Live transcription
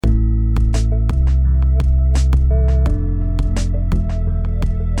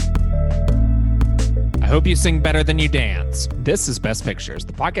hope you sing better than you dance. This is Best Pictures,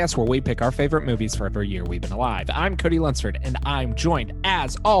 the podcast where we pick our favorite movies for every year we've been alive. I'm Cody Lunsford, and I'm joined,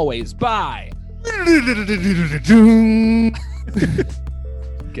 as always, by...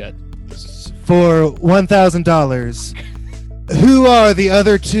 Good. For $1,000, who are the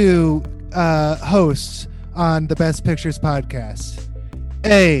other two hosts on the Best Pictures podcast?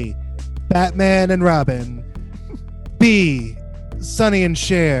 A, Batman and Robin. B, Sonny and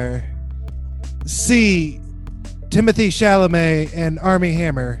Cher. C, Timothy Chalamet and Armie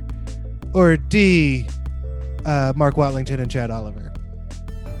Hammer. Or D, Mark Watlington and Chad Oliver.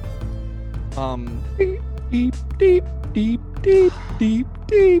 Deep, deep, deep, deep, deep,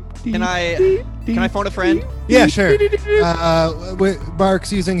 deep. Can I phone a friend? Yeah, sure.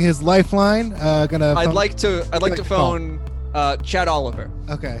 Mark's using his lifeline. I'd like to phone Chad Oliver.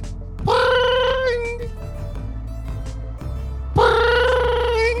 Okay.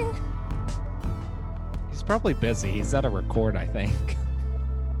 He's probably busy. He's at a record, I think.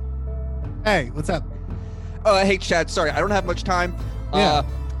 Hey, what's up? Hey Chad, sorry, I don't have much time. Yeah.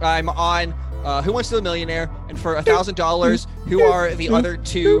 I'm on Who Wants to Be a Millionaire, and for $1,000, who are the other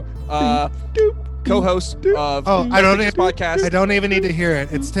two co-hosts of I don't this even podcast? I don't even need to hear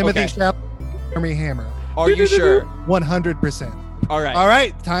it. It's Timothy Okay. Chalamet, Armie Hammer. Are you sure? 100%. All right. All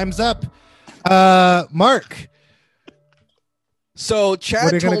right, time's up. Mark. So What are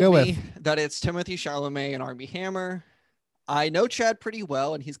Chad you gonna told go me that it's Timothy Chalamet and Armie Hammer. I know Chad pretty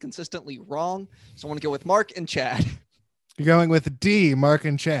well, and he's consistently wrong. So I want to go with Mark and Chad. You're going with D, Mark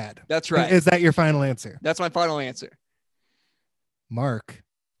and Chad. That's right. Is that your final answer? That's my final answer. Mark.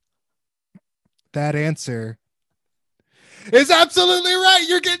 That answer is absolutely right.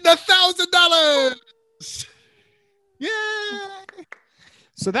 You're getting $1,000. Yeah.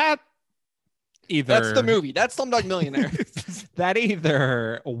 So that either... That's the movie. That's Slumdog Millionaire. That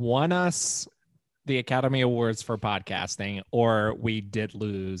either won us the Academy Awards for podcasting, or we did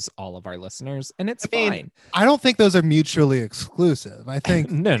lose all of our listeners, and it's fine. I don't think those are mutually exclusive. I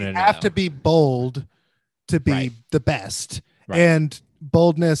think No. you have to be bold to be Right. the best, Right. and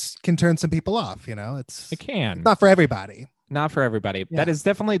boldness can turn some people off. You know, it's It can. not for everybody. Not for everybody. Yeah. That is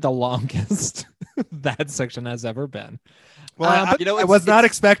definitely the longest that section has ever been. Well, But I was not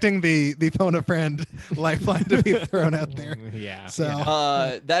expecting the phone a friend lifeline to be thrown out there. Yeah.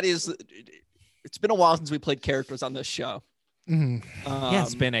 So That is, it's been a while since we played characters on this show. mhm. Yeah,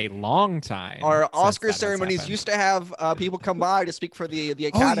 it's been a long time. Our since Oscar that has ceremonies happened. used to have people come by to speak for the Oh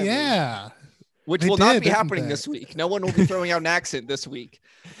Academy. yeah, Which They will not did, be didn't happening they? this week. No one will be throwing out an accent this week.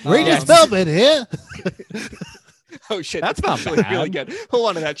 Regis Velvet here. Oh shit, That's not actually bad. really good. Hold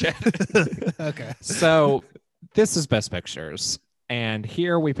on to that, Chad. Okay. So this is Best Pictures. And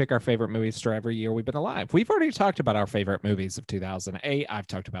here we pick our favorite movies for every year we've been alive. We've already talked about our favorite movies of 2008. I've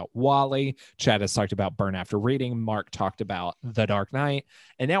talked about Wall-E. Chad has talked about Burn After Reading. Mark talked about The Dark Knight.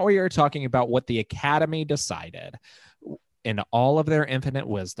 And now we are talking about what the Academy decided in all of their infinite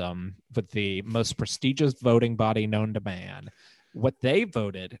wisdom, with the most prestigious voting body known to man, what they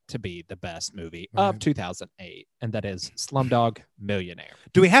voted to be the best movie of 2008. And that is Slumdog Millionaire.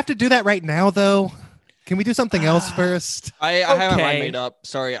 Do we have to do that right now, though? Can we do something else first? I have Okay. mine made up.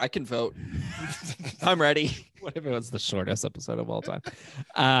 Sorry, I can vote. I'm ready. What if it was the shortest episode of all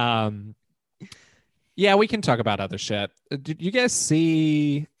time? Yeah, we can talk about other shit. Did you guys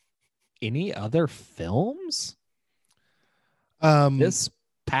see any other films this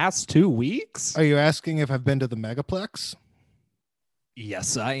past 2 weeks? Are you asking if I've been to the Megaplex?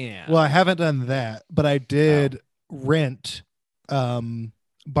 Yes, I am. Well, I haven't done that, but I did rent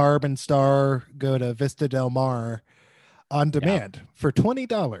Barb and Star Go to Vista Del Mar on demand for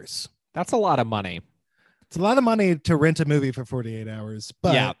 $20. That's a lot of money. It's a lot of money to rent a movie for 48 hours,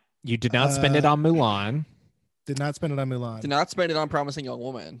 but Yeah, you did not spend it on Mulan. did not spend it on Mulan. Did not spend it on Promising Young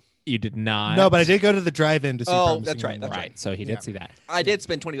Woman. You did not. No, but I did go to the drive-in to see Oh, Promising that's right, Young that's Woman. Right, so he Yeah. did see that. I did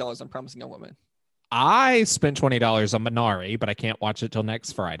spend $20 on Promising Young Woman. I spent $20 on Minari, but I can't watch it till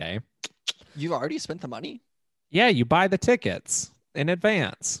next Friday. You already spent the money? Yeah, you buy the tickets in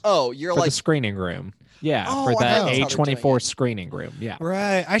advance. Oh, you're For like the screening room. Yeah, Oh, for I the thought that's how they're doing A24 it. screening room. Yeah.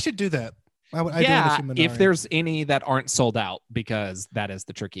 Right. I should do that. I do wanna Yeah, see Minari. if there's any that aren't sold out, because that is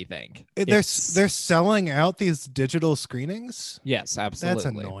the tricky thing. They're It's- selling out these digital screenings. yes, absolutely.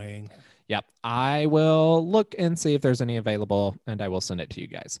 That's annoying. Yep. I will look and see if there's any available, and I will send it to you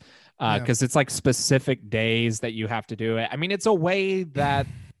guys. Yeah. Because it's like specific days that you have to do it. I mean, it's a way that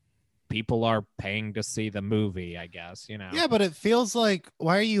people are paying to see the movie, I guess, you know. Yeah, but it feels like,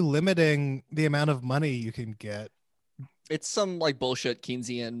 why are you limiting the amount of money you can get? it's some like bullshit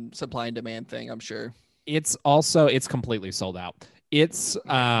Keynesian supply and demand thing, I'm sure. It's completely sold out. It's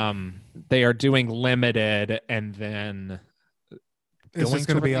they are doing limited and then Is going this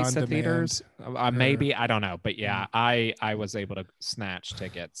going to be release on to demand? theaters. or- Maybe, I don't know, but yeah, I was able to snatch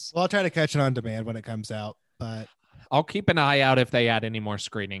tickets. Well, I'll try to catch it on demand when it comes out, but I'll keep an eye out if they add any more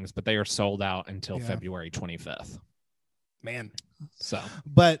screenings, but they are sold out until Yeah. February 25th. man. So,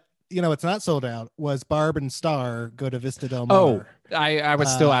 But it's not sold out. Was Barb and Star go to Vista Del Mar? oh, I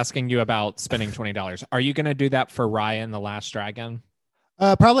was still Uh, asking you about spending $20. Are you going to do that for Raya and the Last Dragon?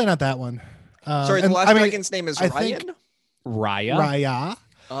 Probably not that one. Sorry, the and, last I mean, dragon's name is I Ryan. think- Raya? Raya.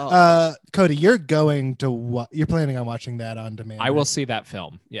 Oh. Cody, you're going to you're planning on watching that on demand. I will right? see that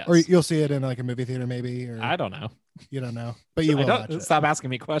film. Yes. Or you'll see it in like a movie theater, maybe, or I don't know. you don't know, but you I will watch don't it. stop asking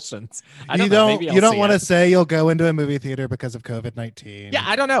me questions. I You don't know. don't. Maybe I'll You don't see want to it. say you'll go into a movie theater because of COVID-19. Yeah,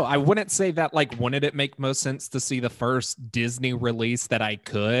 I don't know. I wouldn't say that. Like, wouldn't it make most sense to see the first Disney release that I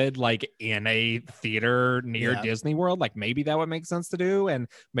could, like, in a theater near Yeah. Disney World? Like, maybe that would make sense to do, and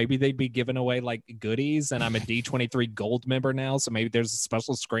maybe they'd be giving away like goodies. And I'm a D23 Gold member now, so maybe there's a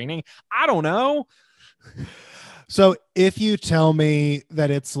special screening. I don't know. So if you tell me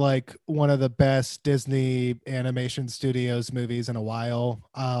that it's like one of the best Disney animation studios movies in a while,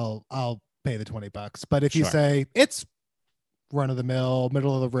 I'll pay the $20. But if you Sure. say it's run of the mill,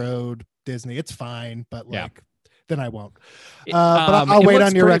 middle of the road Disney, it's fine, but Yeah. like then I won't. It- But I'll it wait looks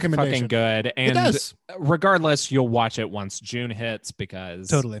on your pretty recommendation. Fucking good, It and does regardless, you'll watch it once June hits because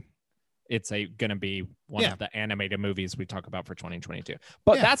totally. it's gonna be one Yeah. of the animated movies we talk about for 2022.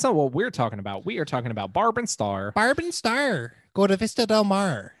 But Yeah. that's not what we're talking about. We are talking about Barb and Star. Barb and Star go to Vista Del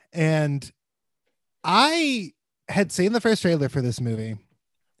Mar, and I had seen the first trailer for this movie.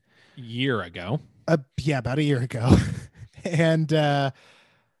 Year ago. Yeah, about a year ago. And I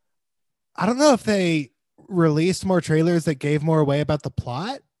don't know if they released more trailers that gave more away about the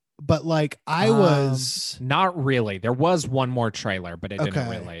plot, but like I was Not really. There was one more trailer, but it didn't Okay.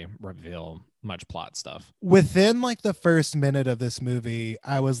 really reveal much plot stuff. within like the first minute of this movie,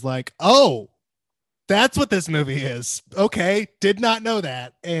 I was like, oh, that's what this movie is. Okay. Did not know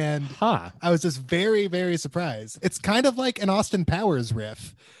that. And Huh. I was just very, very surprised. It's kind of like an Austin Powers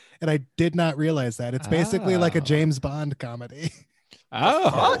riff. And I did not realize that. It's basically like a Oh. James Bond comedy.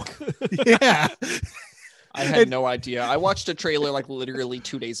 Oh. Yeah. I had no idea. I watched a trailer like literally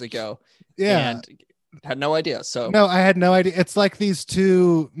 2 days ago. Yeah. And had no idea. So No, I had no idea. It's like these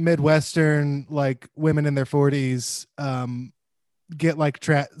two Midwestern like women in their 40s get like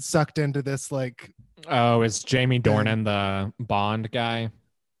sucked into this like Oh, is Jamie Dornan the Bond guy?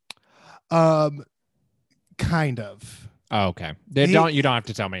 kind of Oh, okay. He- You don't have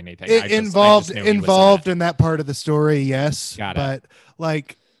to tell me anything. I just involved knew he was in involved it. in that part of the story, yes. Got it. But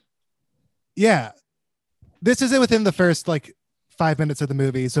like yeah. This is it within the first like 5 minutes of the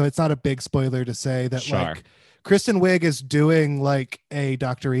movie, so it's not a big spoiler to say that Sure. like Kristen Wiig is doing like a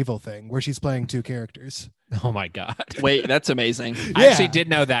Dr. Evil thing where she's playing two characters. Oh my god. wait, that's amazing. I actually Yeah. did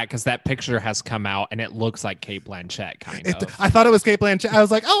know that because that picture has come out and it looks like Kate Blanchett kind of. I thought it was Kate Blanchett. I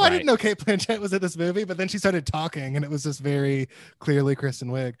was like, oh, I Right. didn't know Kate Blanchett was in this movie. But then she started talking, and it was just very clearly Kristen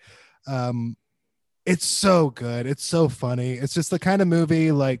Wiig. It's so good. It's so funny. It's just the kind of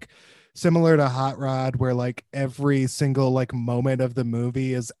movie like similar to Hot Rod, where like every single like moment of the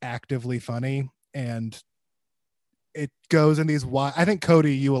movie is actively funny, and it goes in these wide. I think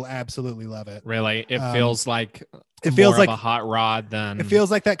Cody, you will absolutely love it. Really, it Um, feels like It feels more like of a hot rod than it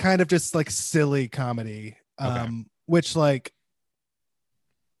feels like that kind of just like silly comedy which like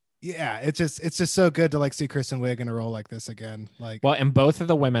yeah, it's just so good to like see Kristen Wiig in a role like this again. Like well, and both of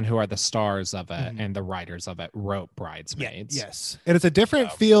the women who are the stars of it Mhm. and the writers of it wrote Bridesmaids. yes, and it's a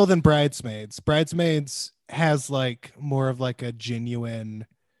different So- feel than Bridesmaids. Bridesmaids has like more of like a genuine,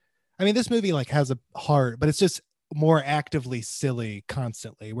 I mean, this movie like has a heart, but it's just more actively silly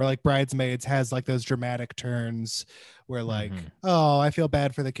constantly, where like Bridesmaids has like those dramatic turns where like Mhm. oh, I feel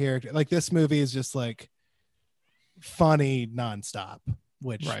bad for the character. Like this movie is just like funny nonstop,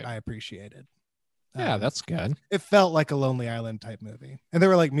 which Right. I appreciated. Yeah, that's good. It felt like a Lonely Island type movie, and there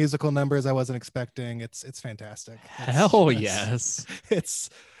were like musical numbers I wasn't expecting. It's fantastic. Hell yes. It's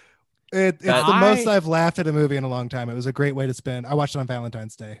the I- most I've laughed at a movie in a long time. It was a great way to spend. I watched it on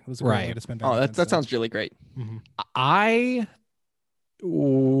Valentine's Day. It was a great way Right. to spend. Oh, Valentine's that Day. sounds really great. Mhm. I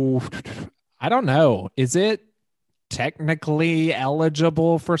don't know. Is it technically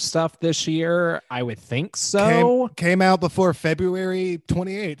eligible for stuff this year? I would think so. Came out before February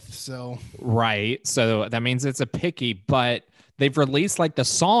 28th, so Right. So that means it's a picky, but they've released like the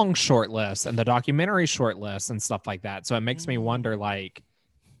song shortlist and the documentary shortlist and stuff like that. So it makes me wonder, like,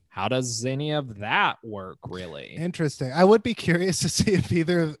 how does any of that work really? interesting. I would be curious to see if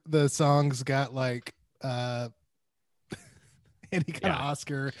either of the songs got like any kind of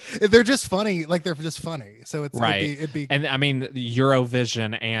Oscar. They're just funny. Like they're just funny. So it's right. It'd be and I mean,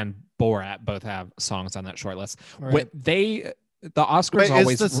 Eurovision and Borat both have songs on that short list. right. The Oscars Wait,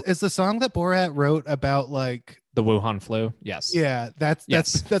 always is the song that Borat wrote about like the Wuhan flu. Yes. yeah, that's gonna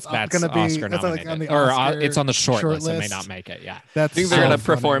be Oscar that's like nominated. on the or Oscar it's on the short list. It may list. not make it. Yeah. That's I think they're so gonna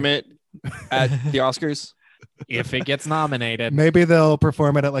funny. perform it at the Oscars. If it gets nominated. Maybe they'll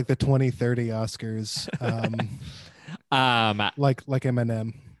perform it at like the 2030 Oscars. Like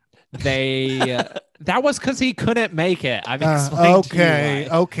Eminem. They that was because he couldn't make it. I've explained to you why.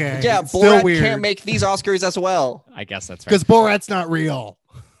 Okay. Yeah, It's still Borat weird can't make these Oscars as well. I guess that's right. because Borat's not real.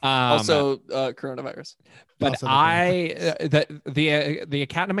 Also, coronavirus. But Also the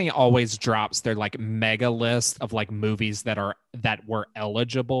Academy always drops their like mega list of like movies that were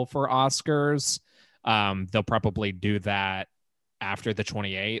eligible for Oscars. They'll probably do that after the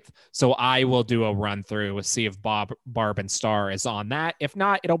 28th. So I will do a run through, see if Barb and Star is on that. If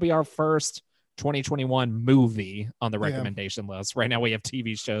not, it'll be our first 2021 movie on the recommendation list. Right now we have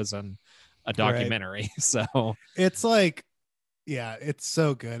TV shows and a documentary. Right. So it's like, yeah, it's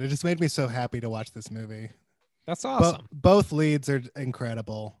so good. It just made me so happy to watch this movie. That's awesome. Both leads are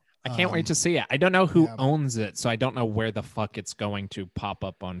incredible. I can't wait to see it. I don't know who yeah. owns it, so I don't know where the fuck it's going to pop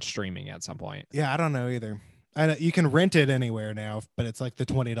up on streaming at some point. Yeah, I don't know either. I know you can rent it anywhere now, but it's like the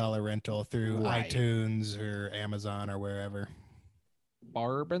 $20 rental through iTunes or Amazon or wherever.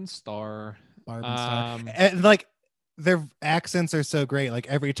 Barb and Star. And like their accents are so great. Like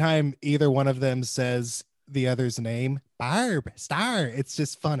every time either one of them says the other's name, Barb, Star, it's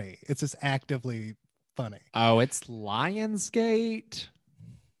just funny. It's just actively funny. Oh, it's Lionsgate.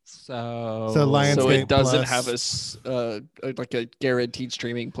 So Lionsgate So it doesn't Plus. have like a guaranteed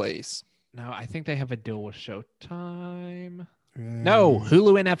streaming place. No, I think they have a deal with Showtime. No,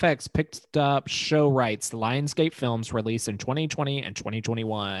 Hulu and FX picked up show rights. Lionsgate films released in 2020 and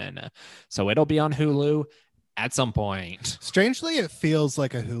 2021. So it'll be on Hulu at some point. Strangely, it feels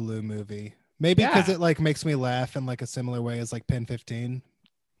like a Hulu movie. Maybe because it like makes me laugh in like a similar way as like Pen 15.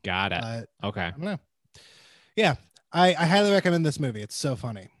 Got it. But Okay. I don't know. Yeah, I highly recommend this movie. It's so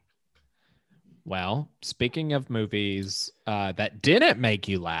funny. Well, speaking of movies that didn't make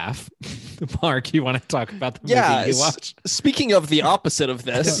you laugh, Mark, you want to talk about the movie you watched? Speaking of the opposite of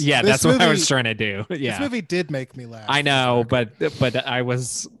this. Yeah, This that's what I movie- was trying to do. Yeah. This movie did make me laugh. I know, but I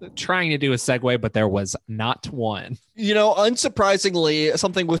was trying to do a segue, but there was not one. You know, unsurprisingly,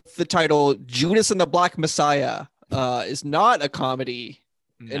 something with the title Judas and the Black Messiah is not a comedy.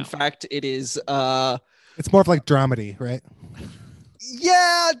 No. In fact, it is It's more of like dramedy, right?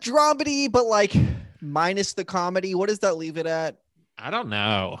 yeah, dramedy, but like minus the comedy. What does that leave it at? I don't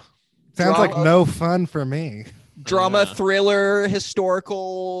know. Sounds like Drama. no fun for me. Drama, Yeah. thriller,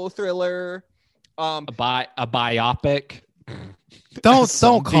 historical thriller. A biopic. Don't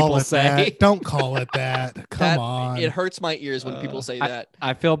Some call people it say. that. Don't call it that. Come That- on. It hurts my ears when people say that.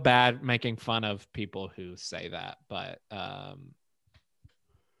 I feel bad making fun of people who say that, but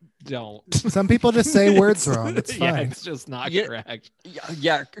don't. Some people just say words wrong. It's Yeah, fine. it's just not Yeah. correct.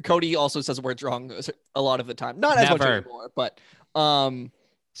 Yeah, Cody also says words wrong a lot of the time. Not as much Never. anymore, but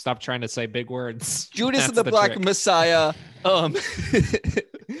Stop trying to say big words. Judas and That's the Black trick. Messiah.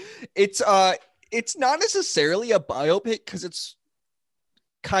 It's not necessarily a biopic because it's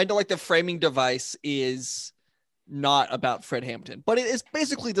kind of like the framing device is not about Fred Hampton, but it is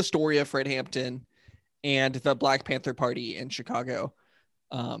basically the story of Fred Hampton and the Black Panther Party in Chicago.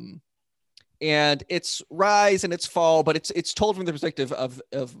 And its rise and its fall, but it's told from the perspective of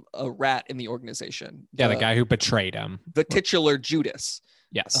a rat in the organization. Yeah, the guy who betrayed him. the titular Judas.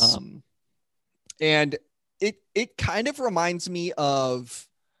 Yes. And it kind of reminds me of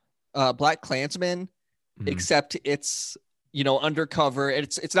Black Klansman, Mhm. except it's, you know, undercover.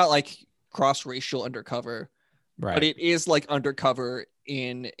 It's not like cross-racial undercover, Right. but it is like undercover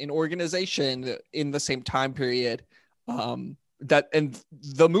in an organization in the same time period. That and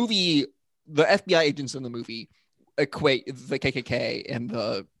the movie, the FBI agents in the movie equate the KKK and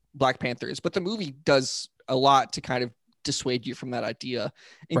the Black Panthers, but the movie does a lot to kind of dissuade you from that idea,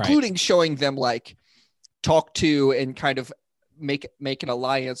 including showing them like talk to and kind of make an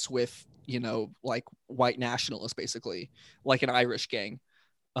alliance with, you know, like white nationalists, basically like an Irish gang.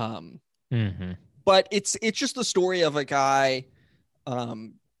 Mhm. But it's just the story of a guy,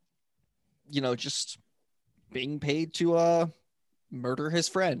 you know, just being paid to murder his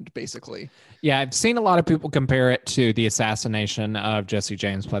friend, basically. Yeah, I've seen a lot of people compare it to the assassination of Jesse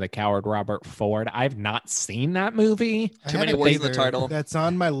James by the coward Robert Ford. I've not seen that movie. I Too many haven't words in the either. title. That's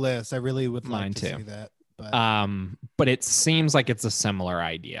on my list. I really would Mine like to too. see that. But But it seems like it's a similar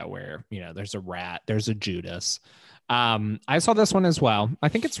idea where, you know, there's a rat, there's a Judas. I saw this one as well. I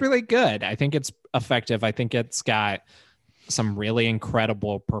think it's really good. I think it's effective. I think it's got some really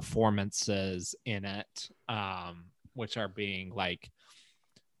incredible performances in it, which are being like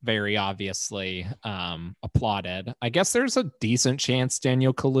very obviously applauded. I guess there's a decent chance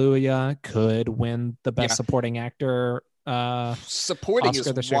Daniel Kaluuya could win the best supporting actor. Supporting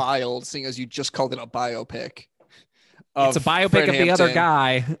Oscar is wild, seeing as you just called it a biopic. It's a biopic of the other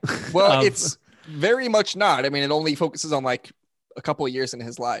guy. Well, it's very much not. I mean, it only focuses on like a couple of years in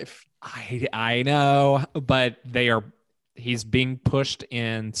his life. I know, but he's being pushed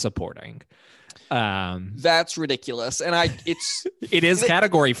in supporting. That's ridiculous, and it is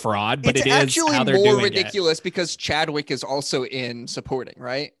category fraud, but it's it is actually how they're more doing ridiculous because Chadwick is also in supporting,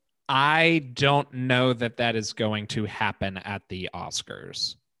 right? I don't know that is going to happen at the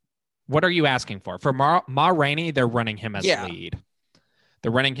Oscars. What are you asking for? For Ma Rainey, they're running him as lead.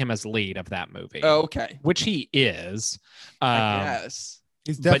 They're running him as lead of that movie. Oh, okay, which he is. I guess.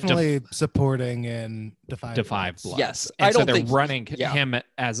 He's definitely supporting in Defy Bloods. Yes, and so they're running him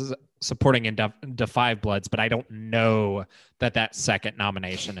as supporting in Defy Bloods, but I don't know that second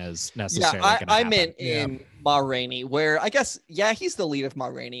nomination is necessarily going to happen. I meant in Ma Rainey, where I guess, he's the lead of Ma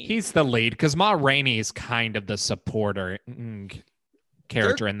Rainey. He's the lead because Ma Rainey is kind of the supporter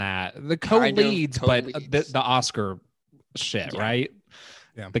character in that. The co-leads, but the Oscar shit, right?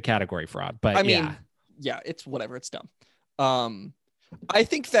 Yeah. The category fraud. But I mean, it's whatever. It's dumb. I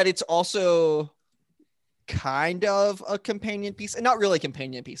think that it's also kind of a companion piece, and not really a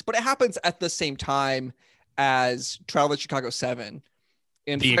companion piece, but it happens at the same time as Trial of the Chicago 7.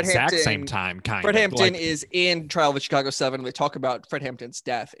 And the exact same time, Fred Hampton is in Trial of Chicago 7. They talk about Fred Hampton's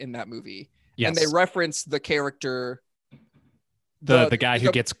death in that movie. Yes. And they reference the character. The guy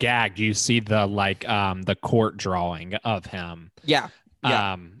who gets gagged. You see the court drawing of him. Yeah.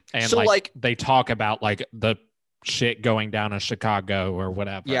 And so they talk about like the shit going down in Chicago or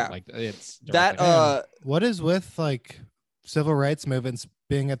whatever. Yeah. Like it's that what is with like civil rights movements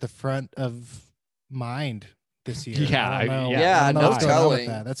being at the front of mind this year? No telling.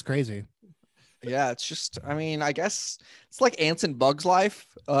 That's crazy. Yeah, it's just, I mean, I guess it's like Ants and Bugs Life.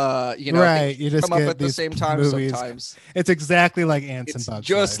 Right. You just come up at the same time movies. Sometimes. It's exactly like Ants and Bugs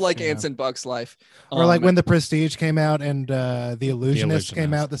just Life. Like Ants and Bugs Life. Or like when The Prestige came out and The Illusionist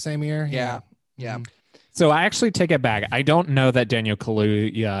came out the same year. Yeah. Mm-hmm. So I actually take it back. I don't know that Daniel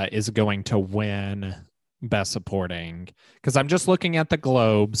Kaluuya is going to win Best Supporting because I'm just looking at the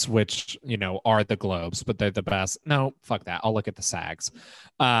Globes, which, are the Globes, but they're the best. No, fuck that. I'll look at the SAGs.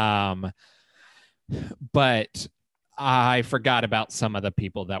 But I forgot about some of the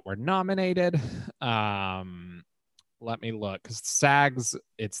people that were nominated. Let me look, because SAGs,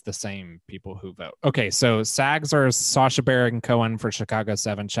 it's the same people who vote. Okay, so SAGs are Sacha Baron Cohen for Chicago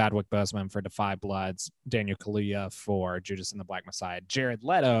 7, Chadwick Boseman for Defy Bloods, Daniel Kaluuya for Judas and the Black Messiah, Jared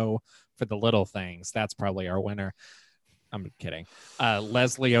Leto for The Little Things. That's probably our winner. I'm kidding.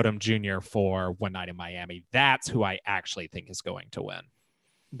 Leslie Odom Jr. for One Night in Miami. That's who I actually think is going to win.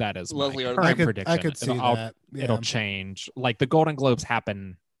 That is my current prediction. I could see that. Yeah. It'll change. Like the Golden Globes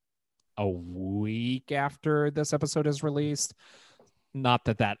happen a week after this episode is released. Not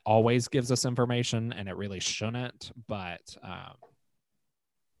that always gives us information, and it really shouldn't, but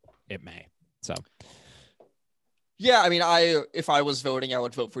it may. So, yeah, I mean, if I was voting, I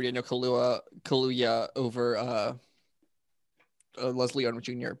would vote for Daniel Kaluuya over Leslie Odom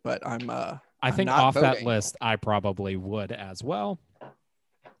Jr. But I think off voting. That list, I probably would as well.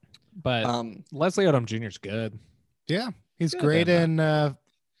 But Leslie Odom Jr. is good. Yeah, he's great in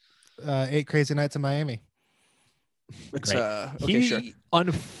 8 Crazy Nights in Miami. He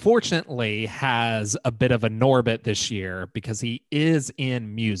unfortunately has a bit of a Norbit this year because he is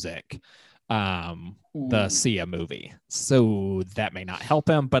in music, the Sia movie. So that may not help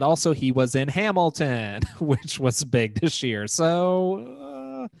him, but also he was in Hamilton, which was big this year.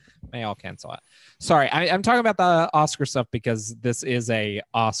 So may all cancel it. Sorry, I'm talking about the Oscar stuff because this is a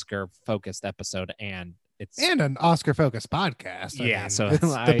Oscar focused episode and it's an Oscar focused podcast. I mean, so it's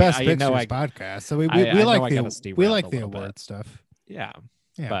the best pictures podcast. So we like the award stuff. Yeah.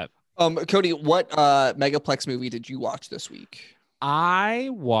 But Cody, what Megaplex movie did you watch this week? I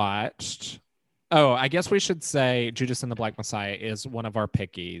watched. Oh, I guess we should say Judas and the Black Messiah is one of our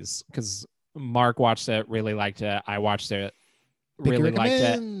pickies because Mark watched it, really liked it. I watched it, really liked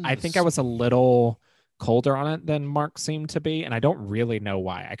it. I think I was a little colder on it than Mark seemed to be, and I don't really know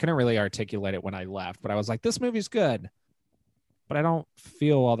why. I couldn't really articulate it when I left, but I was like, this movie's good, but I don't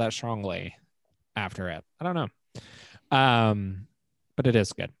feel all that strongly after it. I don't know. But it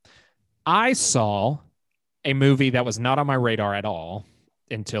is good. I saw a movie that was not on my radar at all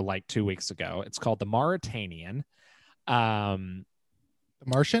until like 2 weeks ago. It's called The Mauritanian. Um, The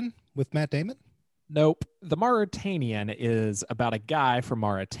Martian with Matt Damon. Nope. The Mauritanian is about a guy from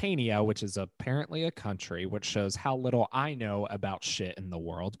Mauritania, which is apparently a country, which shows how little I know about shit in the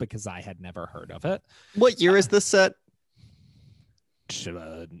world because I had never heard of it. What year is this set?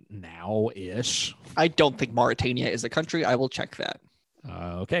 Now-ish. I don't think Mauritania is a country. I will check that.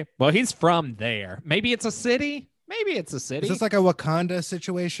 Okay. Well, he's from there. Maybe it's a city. Maybe it's a city. Is this like a Wakanda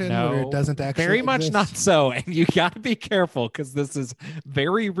situation where it doesn't actually very much exist? not so. And you got to be careful because this is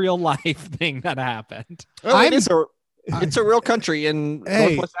very real life thing that happened. Oh, it's a real country in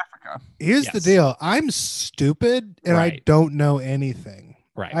Northwest Africa. Here's the deal. I'm stupid and I don't know anything.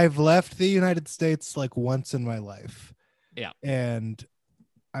 Right. I've left the United States like once in my life. Yeah. And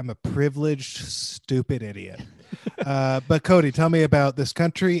I'm a privileged, stupid idiot. But Cody, tell me about this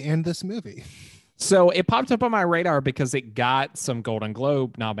country and this movie. So it popped up on my radar because it got some Golden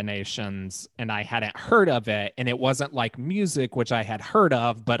Globe nominations and I hadn't heard of it. And it wasn't like music, which I had heard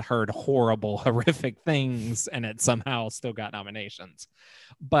of, but heard horrible, horrific things. And it somehow still got nominations.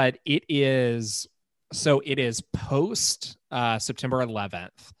 But it is post September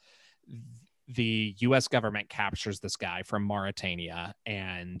 11th. The U.S. government captures this guy from Mauritania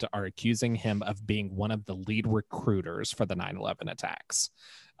and are accusing him of being one of the lead recruiters for the 9/11 attacks,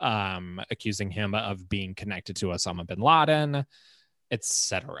 accusing him of being connected to Osama bin Laden,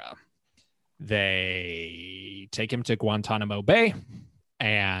 etc. They take him to Guantanamo Bay,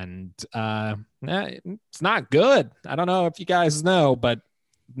 and it's not good. I don't know if you guys know, but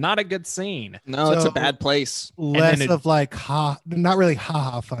not a good scene. No, it's a bad place. Less of like not really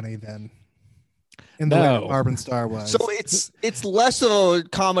haha funny then. In the way that Marvin Starr was. So it's less of a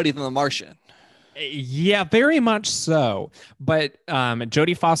comedy than The Martian. Yeah, very much so. But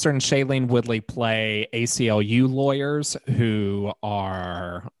Jodie Foster and Shailene Woodley play ACLU lawyers who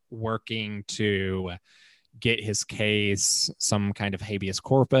are working to get his case some kind of habeas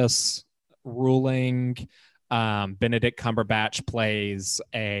corpus ruling. Benedict Cumberbatch plays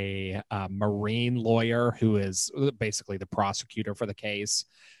a Marine lawyer who is basically the prosecutor for the case.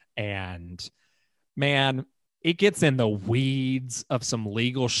 And man, it gets in the weeds of some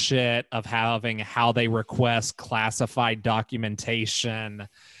legal shit of how they request classified documentation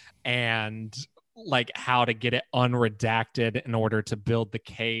and like how to get it unredacted in order to build the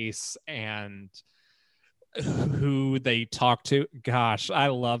case and who they talk to. Gosh, I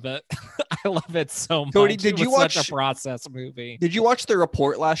love it. I love it so much. Cody, did you watch such a process movie? Did you watch The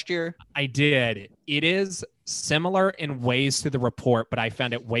Report last year? I did. It is similar in ways to The Report, but I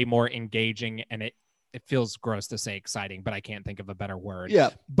found it way more engaging, and it feels gross to say exciting, but I can't think of a better word.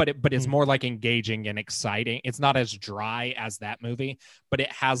 Yeah. But it's more like engaging and exciting. It's not as dry as that movie, but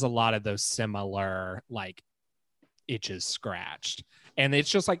it has a lot of those similar like itches scratched. And it's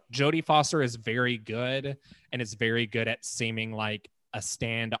just like Jodie Foster is very good and is very good at seeming like a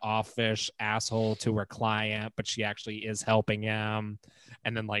standoffish asshole to her client, but she actually is helping him.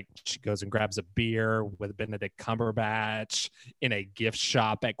 And then like she goes and grabs a beer with Benedict Cumberbatch in a gift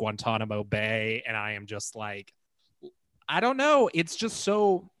shop at Guantanamo Bay. And I am just like, I don't know. It's just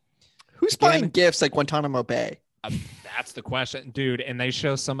so. Who's buying gifts at Guantanamo Bay? That's the question, dude. And they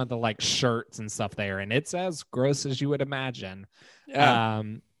show some of the like shirts and stuff there, and it's as gross as you would imagine. Yeah.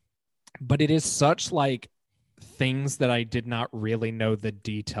 But it is such like things that I did not really know the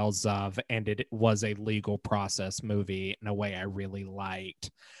details of, and it was a legal process movie in a way I really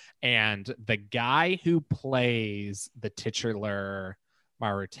liked. And the guy who plays the titular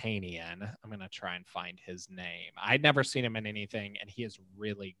Mauritanian, I'm gonna try and find his name. I'd never seen him in anything, and he is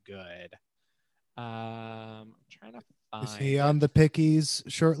really good. I'm trying to find. Is he on the Pickies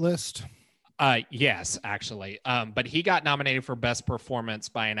short list? Yes, actually. But he got nominated for Best Performance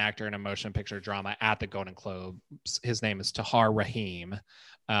by an Actor in a Motion Picture Drama at the Golden Globes. His name is Tahar Rahim.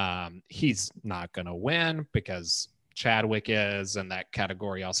 He's not going to win because Chadwick is, and that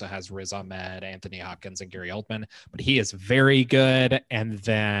category also has Riz Ahmed, Anthony Hopkins, and Gary Oldman. But he is very good. And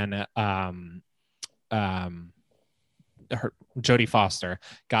then Jodie Foster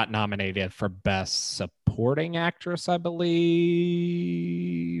got nominated for Best Supporting Actress, I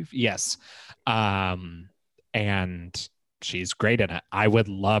believe. Yes. And she's great in it. I would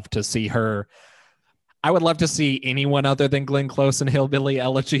love to see her. I would love to see anyone other than Glenn Close and Hillbilly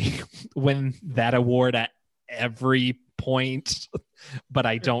Elegy win that award at every point, but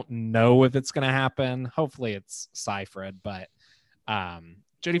I don't know if it's going to happen. Hopefully it's Seyfried, but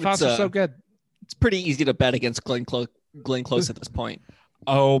Jodie Foster's so good. It's pretty easy to bet against Glenn Close at this point.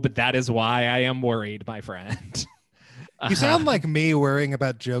 Oh, but that is why I am worried, my friend. You sound like me worrying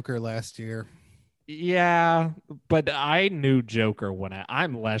about Joker last year. Yeah, but I knew Joker won it.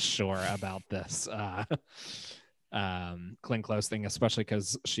 I'm less sure about this. Glenn Close thing, especially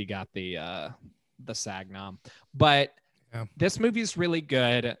because she got the SAG nom. But this movie is really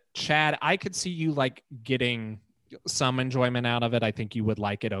good. Chad, I could see you like getting some enjoyment out of it. I think you would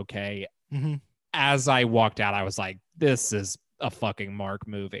like it. Okay. Mm-hmm. As I walked out, I was like, this is a fucking Mark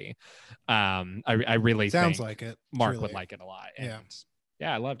movie. I really sounds think like it. Mark Truly. would like it a lot. And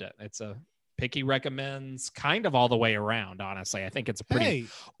yeah, I loved it. It's a Picky recommends kind of all the way around, honestly. I think it's a pretty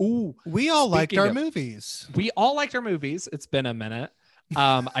we all liked our of- movies. We all liked our movies. It's been a minute.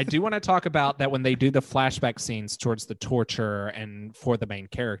 I do want to talk about that when they do the flashback scenes towards the torture and for the main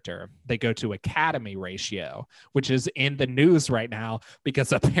character, they go to Academy ratio, which is in the news right now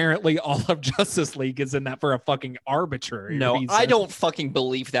because apparently all of Justice League is in that for a fucking arbitrary reason. I don't fucking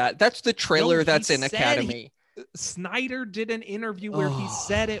believe that. That's the trailer No, that's he in said Academy. Snyder did an interview where he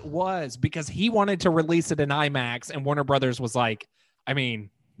said it was because he wanted to release it in IMAX and Warner Brothers was like, I mean,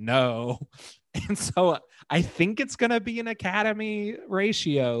 no. And so I think it's going to be an Academy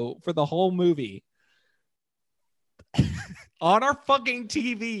ratio for the whole movie. On our fucking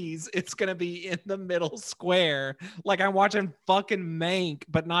TVs, it's going to be in the middle square. Like I'm watching fucking Mank,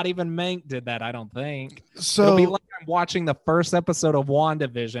 but not even Mank did that, I don't think. So it'll be like I'm watching the first episode of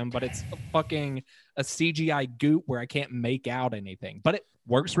WandaVision, but it's a CGI goop where I can't make out anything. But it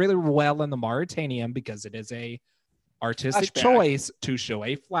works really well in the Mauritanian because it is a artistic choice to show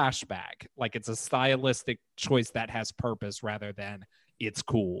a flashback. Like it's a stylistic choice that has purpose rather than it's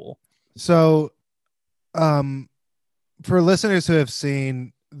cool. So, for listeners who have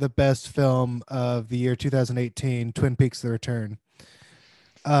seen the best film of the year 2018, Twin Peaks: The Return,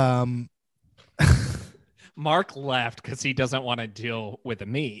 Mark left because he doesn't want to deal with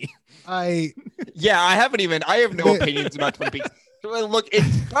me. I have no opinions about Twin Peaks. Look,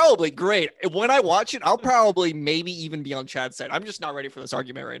 it's probably great. When I watch it, I'll probably maybe even be on Chad's side. I'm just not ready for this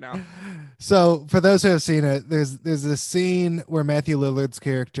argument right now. So for those who have seen it, there's this scene where Matthew Lillard's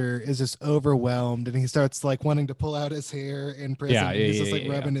character is just overwhelmed and he starts like wanting to pull out his hair in prison. He's just like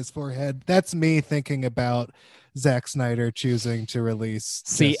rubbing his forehead. That's me thinking about Zack Snyder choosing to release.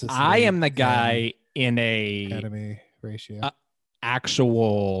 See, Justice I League am the guy in a Academy ratio.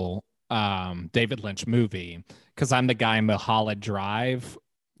 Actual David Lynch movie because I'm the guy in Mulholland Drive,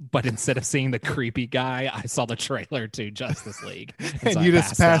 but instead of seeing the creepy guy, I saw the trailer to Justice League, and so you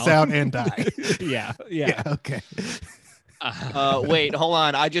just pass out and die. yeah, okay. Wait, hold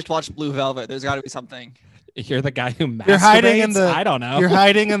on. I just watched Blue Velvet. There's got to be something. You're the guy who masturbates? You're hiding in the. I don't know. You're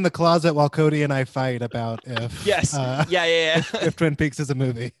hiding in the closet while Cody and I fight about if. Yes. If Twin Peaks is a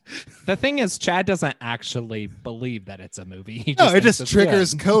movie. The thing is, Chad doesn't actually believe that it's a movie. It just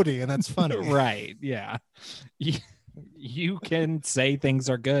triggers Cody, and that's funny. Right? Yeah. You can say things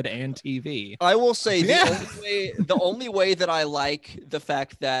are good and TV. I will say the only way that I like the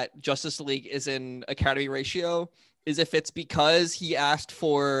fact that Justice League is in Academy ratio is if it's because he asked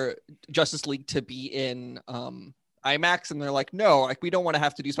for Justice League to be in IMAX and they're like, no, like we don't want to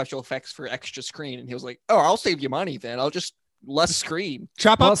have to do special effects for extra screen. And he was like, oh, I'll save you money then. I'll just less screen.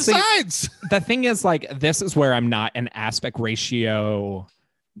 Chop up the sides. The thing is, like, this is where I'm not an aspect ratio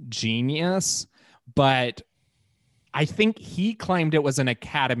genius, but I think he claimed it was an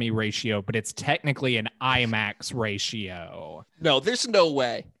Academy ratio, but it's technically an IMAX ratio. No, there's no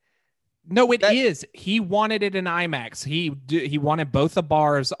way. No, it is. He wanted it in IMAX. He wanted both the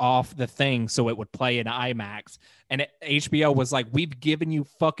bars off the thing so it would play in IMAX. And HBO was like, we've given you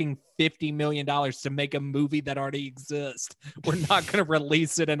fucking $50 million to make a movie that already exists. We're not going to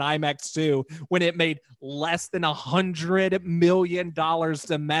release it in IMAX too when it made less than $100 million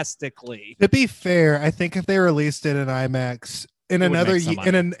domestically. To be fair, I think if they released it in IMAX in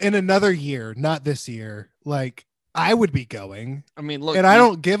another year, not this year, like I would be going. I mean, look, and I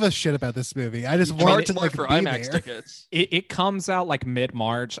don't give a shit about this movie. I just want to like for be IMAX there. tickets. It comes out like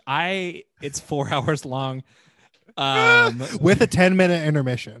mid-March. It's 4 hours long. With a 10-minute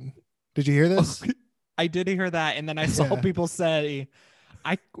intermission. Did you hear this? I did hear that, and then I saw people say,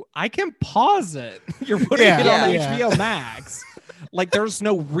 "I can pause it. You're putting it on HBO Max." Like, there's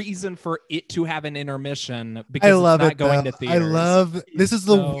no reason for it to have an intermission because I love it's not it, going though. to theaters. This is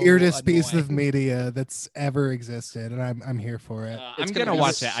the weirdest piece annoying. of media that's ever existed, and I'm here for it. I'm gonna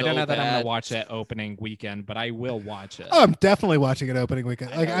watch it. I don't know that I'm gonna watch it opening weekend, but I will watch it. Oh, I'm definitely watching it opening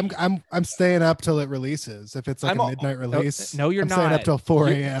weekend. Like I'm staying up till it releases. If it's like a midnight release, no, you're I'm not. staying up till 4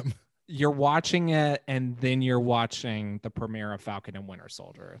 a.m. You're watching it, and then you're watching the premiere of Falcon and Winter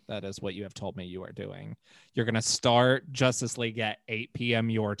Soldier. That is what you have told me you are doing. You're going to start Justice League at 8 p.m.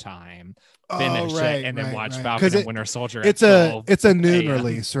 your time, finish it, and then watch Falcon and Winter Soldier. It's a noon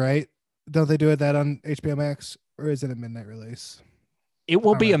release, right? Don't they do that on HBO Max, or is it a midnight release? It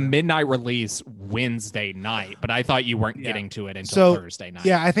will be a Alright. midnight release Wednesday night, but I thought you weren't Yeah. getting to it until So, Thursday night.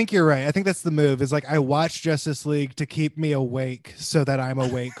 Yeah, I think you're right. I think that's the move. Is like I watch Justice League to keep me awake, so that I'm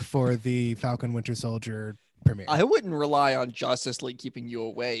awake for the Falcon Winter Soldier premiere. I wouldn't rely on Justice League keeping you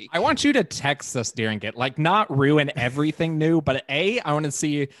awake. I want you to text us during it, like not ruin everything new, but I want to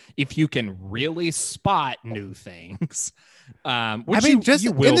see if you can really spot new things. Which I mean, you, just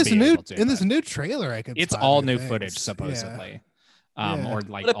you will in this be new able to, in this but new trailer, I could. it's spot all new new things. footage Yeah. supposedly, Yeah. or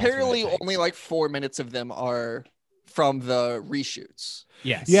like. But apparently, alternate only takes. like 4 minutes of them are from the reshoots.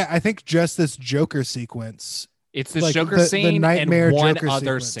 yes, Yeah, I think just this Joker sequence. It's this like Joker the scene nightmare and one Joker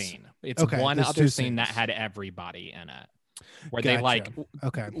other sequence. scene. It's Okay, one there's other two scene that scenes. had everybody in it, where they Gotcha. like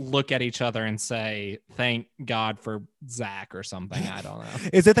Okay. look at each other and say, "Thank God for Zach" or something. I don't know.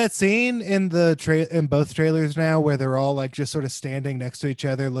 Is it that scene in the in both trailers now where they're all like just sort of standing next to each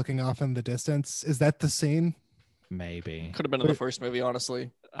other, looking off in the distance? Is that the scene? Maybe Could have been in the first movie, honestly.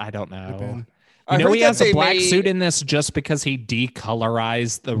 I don't Could've know. been. I You know heard he that has a they black made- suit in this just because he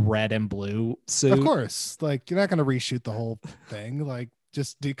decolorized the red and blue suit. Of course, like you're not gonna reshoot the whole thing. Like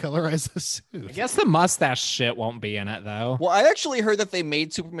just decolorize the suit. I guess the mustache shit won't be in it though. Well, I actually heard that they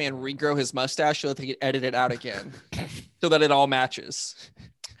made Superman regrow his mustache so that they could edit it out again, so that it all matches.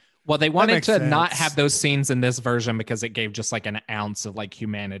 Well, they wanted makes to not sense. have those scenes in this version because it gave just like an ounce of like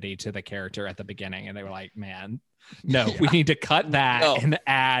humanity to the character at the beginning. And they were like, man, no, we need to cut that No. and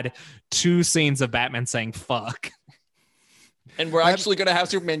add 2 scenes of Batman saying fuck. And we're That- actually gonna have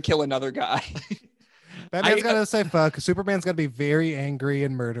Superman kill another guy. Batman's I- gotta say fuck. Superman's gotta be very angry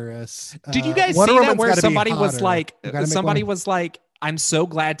and murderous. Did you guys Wonder see that Woman's where gotta be somebody was hotter. like, You gotta make somebody one- was like, I'm so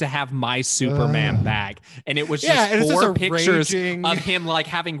glad to have my Superman Ugh. back. And it was Yeah, just and it's just 4 a pictures raging- of him like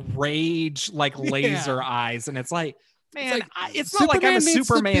having rage, like laser eyes. And it's like, man, like, it's not like I'm a Superman needs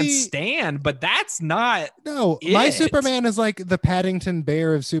to Superman be- stan, but that's not. No, my It. Superman is like the Paddington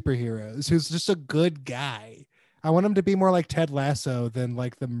Bear of superheroes, who's just a good guy. I want him to be more like Ted Lasso than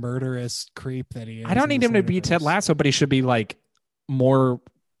like the murderous creep that he is. I don't in need this him to be Ted universe. Lasso, but he should be like more,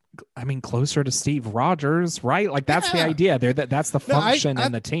 I mean, closer to Steve Rogers, right? Like that's the Yeah. idea. That's the No, function I-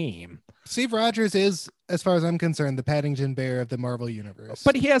 in the team. Steve Rogers is, as far as I'm concerned, the Paddington Bear of the Marvel universe.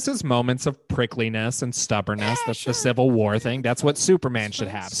 But he has his moments of prickliness and stubbornness. Yeah, That's sure. the Civil War thing. That's what Superman should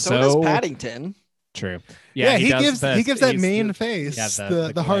have. So does Paddington. True. yeah, he does gives the- he gives that he's mean the- face, yeah,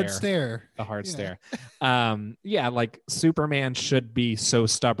 the hard glare. stare. the hard Yeah. stare. Yeah, like Superman should be so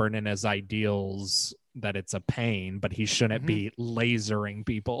stubborn in his ideals that it's a pain, but he shouldn't be lasering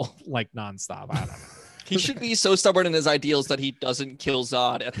people like nonstop. I don't know. He should be so stubborn in his ideals that he doesn't kill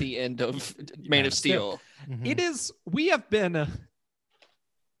Zod at the end of Man of Steel. Mhm. It is. We have been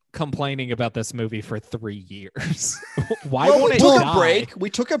complaining about this movie for 3 years. Why Well, won't we it took die? a break. We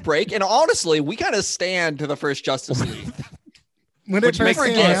took a break, and honestly, we kind of stand to the first Justice League. When Which it makes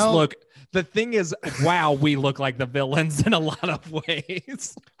first us came out, look. The thing is, wow, we look like the villains in a lot of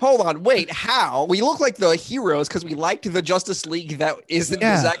ways. Hold on, wait, how? We look like the heroes because we liked the Justice League that isn't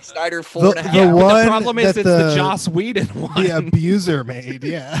Yeah. the Zack Snyder four The- and a half. the But one the problem is that it's the the- Joss Whedon one. the abuser made.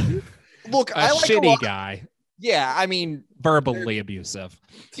 Yeah, Look, a I like a shitty lot. guy, Yeah, I mean, verbally abusive.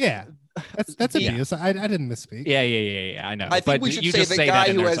 yeah. That's Yeah. abuse. I didn't misspeak. Yeah. I know. I think but we should you say just the say guy that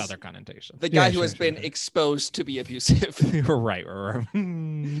and who there's has- other connotations. the guy Yeah, who sure, has been sure. exposed to be abusive. right.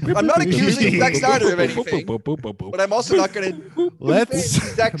 I'm not accusing Zack Snyder of anything, but I'm also not going to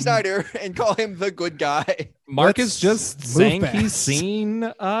Let's Zack Snyder and call him the good guy. Mark Let's is just move saying he's fast.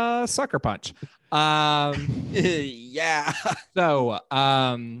 seen Sucker Punch. Yeah. So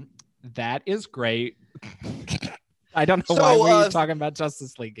that is great. I don't know So, why we're talking about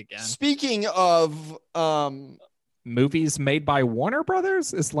Justice League again. Speaking of Movies made by Warner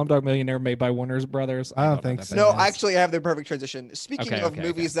Brothers? Is Slumdog Millionaire made by Warner Brothers? I don't know think that so. thing no, is. actually, I have the perfect transition. Speaking Okay, of okay,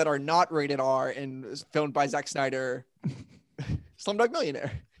 movies that are not rated R and filmed by Zack Snyder, Slumdog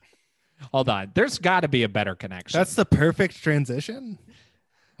Millionaire. Hold on. There's got to be a better connection. That's the perfect transition.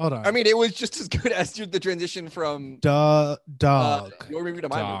 Hold on. I mean, it was just as good as the transition from dog. your movie to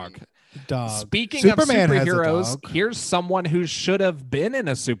my Dog. movie. Dog. Speaking Superman of has a superheroes, dog. here's someone who should have been in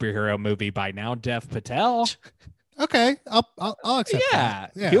a superhero movie by now, Dev Patel. Okay, I'll accept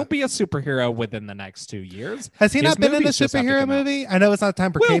that. Yeah, he'll be a superhero within the next 2 years. Has he his not been in a movies just have to superhero come out. movie? I know it's not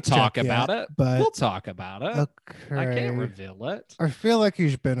time for We'll Cape talk Check about yet, it. but We'll talk about it. okay. I can't reveal it. I feel like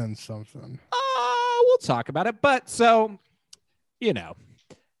he's been in something. We'll talk about it. But so,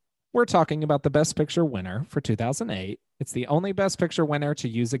 we're talking about the Best Picture winner for 2008. It's the only Best Picture winner to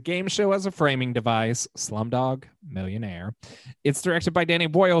use a game show as a framing device, Slumdog Millionaire. It's directed by Danny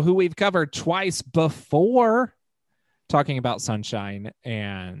Boyle, who we've covered twice before, talking about Sunshine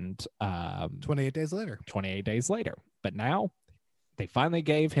and 28 days later. 28 Days Later. But now They finally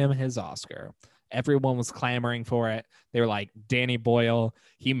gave him his Oscar. Everyone was clamoring for it. They were like, Danny Boyle,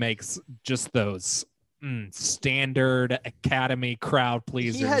 he makes just those standard Academy crowd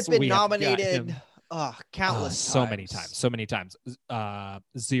pleasers. He has been We have got nominated him, countless so times. many times.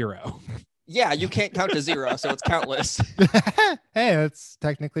 0. Yeah, you can't count to 0, so it's countless. Hey, that's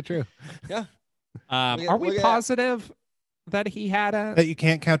technically true. Yeah. Are we look at positive that he had a? That you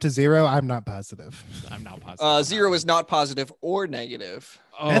can't count to 0. I'm not positive. I'm not positive. 0 is not positive or negative.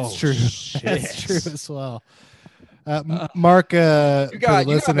 That's true. Shit. That's true as well. Mark, You got math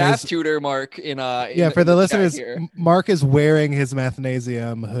listeners, tutor, Mark. For the the chat listeners, here. Mark is wearing his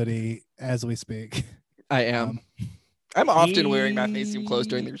Mathnasium hoodie as we speak. I am. I'm often wearing Mathnasium clothes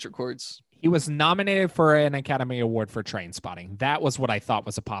during these records. He was nominated for an Academy Award for Train Spotting. That was what I thought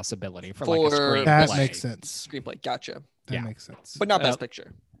was a possibility for like a For- screenplay. That makes sense. Screenplay, gotcha. That Yeah. makes sense. But not Best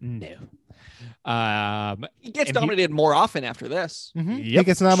Picture. No. He gets And he- nominated more often after this. He Yep,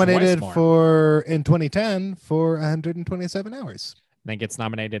 gets nominated twice more. in 2010 for 127 hours. Then gets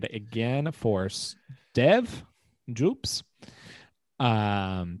nominated again for Steve Jobs.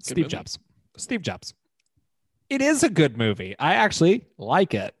 Steve movie. Jobs. Steve Jobs. It is a good movie. I actually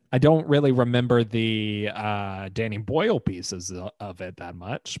like it. I don't really remember the Danny Boyle pieces of it that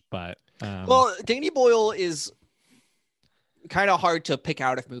much, but Well, Danny Boyle is kind of hard to pick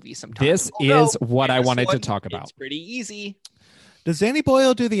out of movies sometimes. this Although, is what I this wanted to one, talk about. It's pretty easy. Does Danny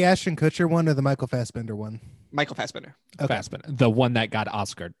Boyle do the Ashton Kutcher one or the Michael Fassbender one? Michael Fassbender. Okay. Fassbender, the one that got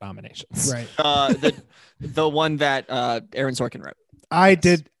Oscar nominations. Right. The one that Aaron Sorkin wrote. I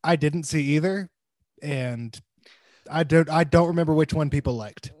didn't see either, and I don't remember which one people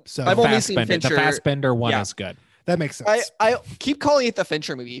liked. So I've only seen Fassbender. The Fincher. Fassbender one Yeah. is good that makes sense. I keep calling it the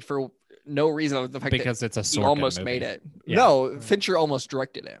Fincher movie for no reason other than the fact because it's a that he Sorkin almost movie. made it. Yeah. No, Fincher almost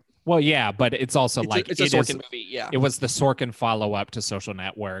directed it. Well, yeah, but it's also like it's a it Sorkin is- movie. Yeah. It was the Sorkin follow-up to Social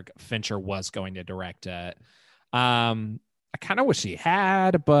Network. Fincher was going to direct it. I kind of wish he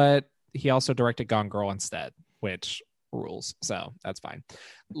had, but he also directed Gone Girl instead, which rules. So that's fine.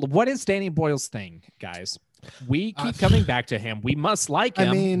 What is Danny Boyle's thing, guys? We keep coming back to him. We must like I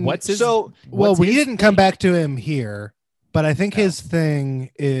him. mean, what's his? so- well, what's we his didn't come thing? back to him here, but I think No. his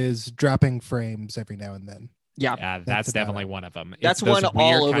thing is dropping frames every now and then. Yeah. Yeah, That's that's about definitely it. one of them. That's those one all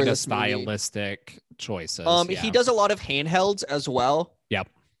weird over kind of this movie. stylistic choices. He does a lot of handhelds as well. Yep.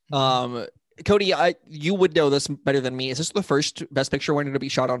 Cody, you would know this better than me. Is this the first Best Picture winner to be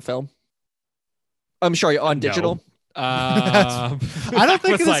shot on film? I'm sorry, on No. digital. I don't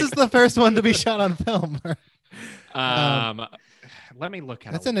think this is the first one to be shot on film. Let me look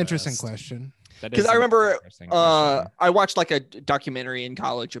at. That's a an interesting list. question. That Because is I an remember, interesting question. I watched like a documentary in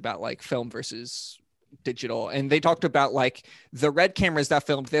college about like film versus digital, and they talked about like the red cameras that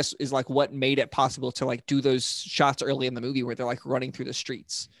filmed this is like what made it possible to like do those shots early in the movie where they're like running through the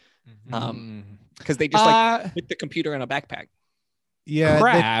streets because they just like put the computer in a backpack. Yeah,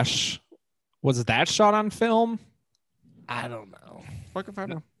 Crash. Was that shot on film? I don't know. Fuck if I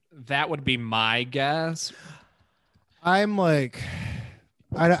know. That would be my guess. I'm like,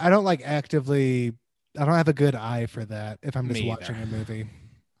 I don't like actively. I don't have a good eye for that if I'm just Me watching either. a movie.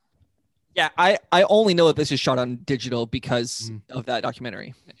 Yeah, I only know that this is shot on digital because of that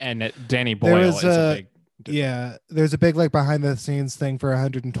documentary. And Danny There Boyle was is a big. Yeah, there's a big like behind the scenes thing for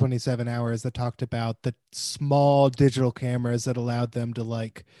 127 hours that talked about the small digital cameras that allowed them to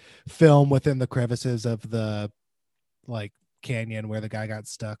like film within the crevices of the like canyon where the guy got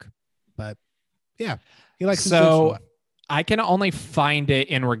stuck. But yeah, he likes his So digital. I can only find it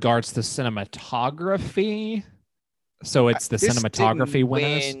in regards to cinematography. So it's the This cinematography didn't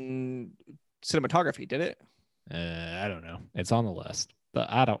winners. win cinematography, did it? I don't know. It's on the list. But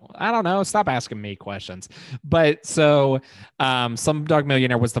I don't know. Stop asking me questions. But so Slumdog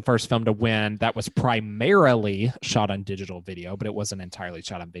Millionaire was the first film to win that was primarily shot on digital video, but it wasn't entirely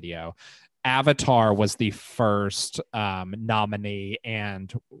shot on video. Avatar was the first nominee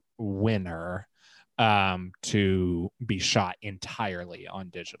and winner to be shot entirely on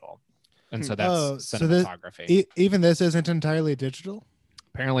digital. And so that's Oh, so this- cinematography. Even this isn't entirely digital.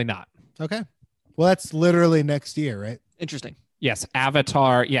 Apparently not. Okay, well that's literally next year, right? Interesting. Yes,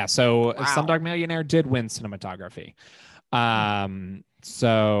 Avatar. Yeah, so Wow. Slumdog Millionaire did win cinematography.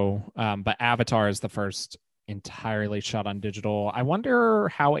 But Avatar is the first entirely shot on digital. I wonder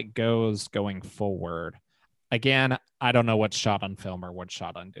how it goes going forward. Again, I don't know what's shot on film or what's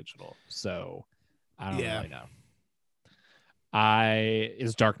shot on digital, so I don't Yeah. really know.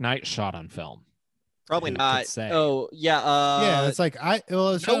 Is Dark Knight shot on film? Probably Who could not. say? Oh yeah. Yeah, it's like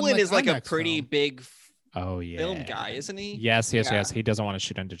it's shot on, Nolan is like a IMAX pretty film. big Oh yeah, film guy, isn't he? Yes. Yeah. He doesn't want to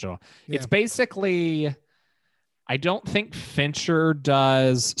shoot on digital. Yeah. It's basically, I don't think Fincher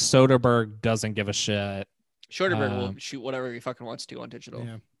does. Soderbergh doesn't give a shit. Soderbergh will shoot whatever he fucking wants to on digital.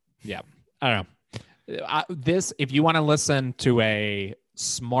 Yeah. I don't know. If you want to listen to a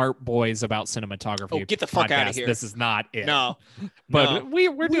smart boys about cinematography, get the fuck podcast, out of here. This is not it. No, but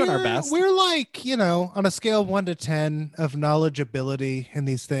we're doing our best. We're like, on a scale of 1 to 10 of knowledgeability in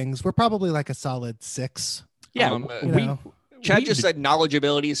these things, we're probably like a solid 6. Yeah, Chad just said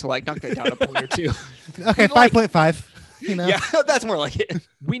knowledgeability, so like knock that down a point or two. Okay, 5.5. Yeah, that's more like it.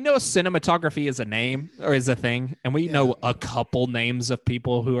 We know cinematography is a name or is a thing, and we know a couple names of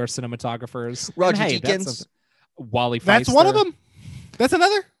people who are cinematographers. Roger Deakins, Wally Feister. That's one of them. That's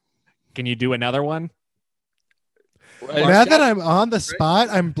another. Can you do another one? Now that I'm on the spot,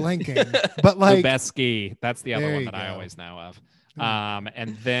 I'm blanking. But like Lubezki, that's the other There one you that I go. always know of.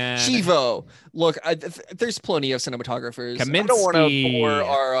 And then Chivo. Look, there's plenty of cinematographers. I don't want to bore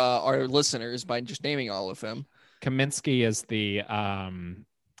our listeners by just naming all of them. Kaminsky is the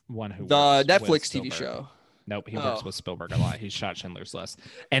one who The works Netflix with TV Spielberg. show. Nope, he works with Spielberg a lot. He shot Schindler's List.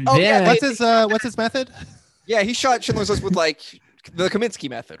 And Oh, then yeah, what's his method? Yeah, he shot Schindler's List with like the Kaminsky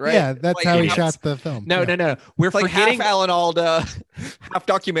method, right? Yeah, that's like, how he half- shot the film. no. We're Like forgetting half Alan Alda, half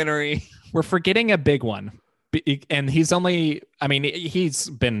documentary. we're forgetting a big one. And he's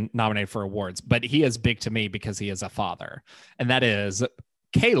been nominated for awards, but he is big to me because he is a father. And that is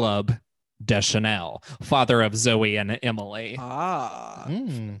Caleb Deschanel, father of Zoe and Emily. Ah.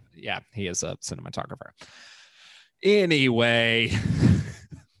 Yeah, he is a cinematographer. Anyway,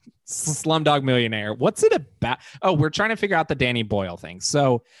 Slumdog Millionaire. What's it about? Oh, we're trying to figure out the Danny Boyle thing.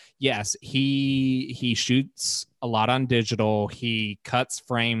 So yes, he shoots a lot on digital. He cuts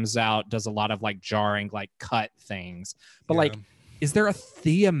frames out, does a lot of like jarring, like cut things. But like, is there a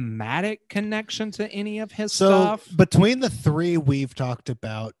thematic connection to any of his stuff? Between the three we've talked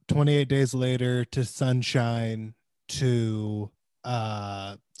about, 28 Days Later to Sunshine to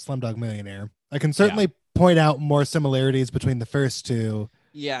Slumdog Millionaire, I can certainly point out more similarities between the first two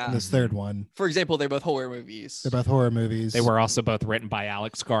and this third one. For example, they're both horror movies. They're both horror movies. They were also both written by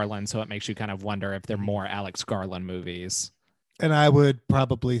Alex Garland, so it makes you kind of wonder if they're more Alex Garland movies. And I would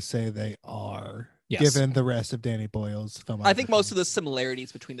probably say they are. Yes. Given the rest of Danny Boyle's filmography. I think most of the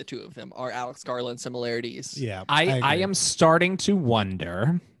similarities between the two of them are Alex Garland similarities. Yeah. I am starting to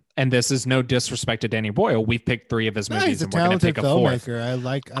wonder, and this is no disrespect to Danny Boyle. We've picked 3 of his movies, He's a and we're going to talented pick a 4th. filmmaker. I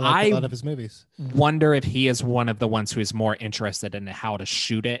like a lot of his movies. Wonder if he is one of the ones who is more interested in how to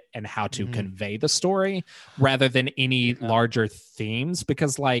shoot it and how to convey the story rather than any larger themes.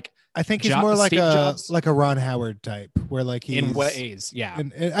 Because like, I think he's more like Steve Jobs? a Ron Howard type, where like he's in ways, yeah.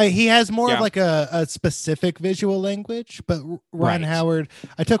 and he has more of like a specific visual language. But Ron Howard,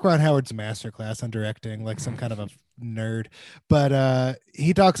 I took Ron Howard's masterclass on directing, like some kind of a nerd. But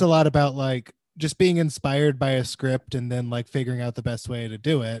he talks a lot about like just being inspired by a script and then like figuring out the best way to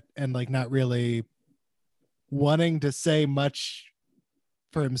do it, and like not really wanting to say much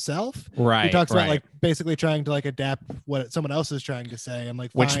for himself. Right. He talks about like basically trying to like adapt what someone else is trying to say and like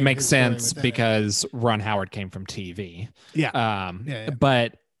which find makes his story sense within it. because Ron Howard came from TV. Yeah.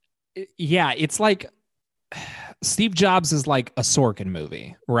 But yeah, it's like Steve Jobs is like a Sorkin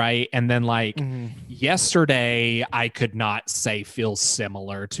movie, right? And then like Yesterday, I could not say feels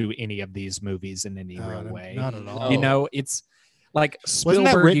similar to any of these movies in any real way. Not at all. You know, it's like Spielberg.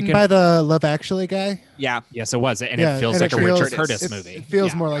 Wasn't that written by the Love Actually guy? Yeah. Yes, it was. And it feels like a Richard Curtis movie. It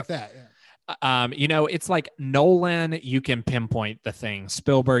feels more like that. Yeah. You know, it's like Nolan, you can pinpoint the things.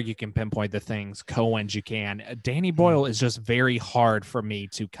 Spielberg, you can pinpoint the things. Coen's, you can. Danny Boyle is just very hard for me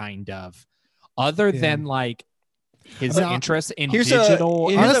to kind of, other than like his interest in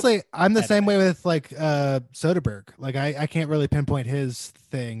digital. Honestly, I'm the same way with like Soderbergh. Like I can't really pinpoint his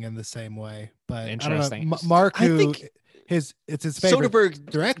thing in the same way. But interesting. I don't know, Mark, who it's his favorite Soderbergh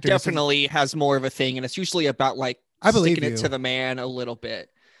director, definitely has more of a thing, and it's usually about like sticking it to the man a little bit.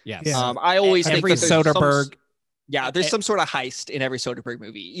 Yes. Yeah. I always think every that there's Soderbergh. there's some sort of heist in every Soderbergh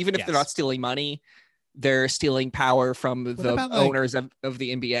movie. Even if they're not stealing money, they're stealing power from the owners of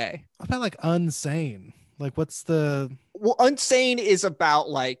the NBA. What about like Unsane? Like what's the Unsane is about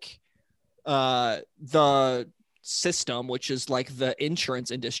like the system, which is like the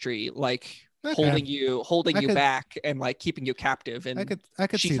insurance industry, like holding you back and like keeping you captive. And I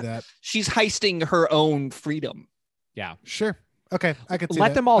could see that. She's heisting her own freedom. Yeah. Sure. Okay, I could see Let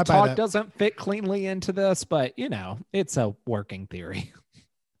that. Them All Talk that. doesn't fit cleanly into this, but you know, it's a working theory.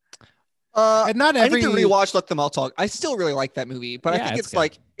 And not every I need to rewatch Let Them All Talk. I still really like that movie, but I think it's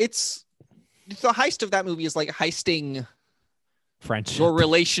like the heist of that movie is like heisting friendship, your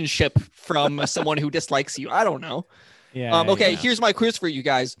relationship from someone who dislikes you. I don't know. Yeah. Okay, here's my quiz for you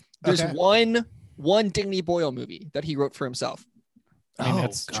guys. There's one one Danny Boyle movie that he wrote for himself. I mean, Oh,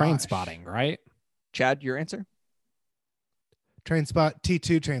 that's gosh. Train Spotting, right? Chad, your answer?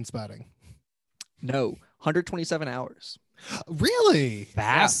 T2 Train Spotting. No, 127 Hours. Really?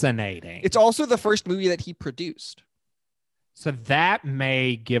 Fascinating. It's also the first movie that he produced. So that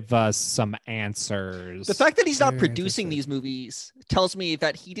may give us some answers. The fact that he's not Very producing interesting. these movies tells me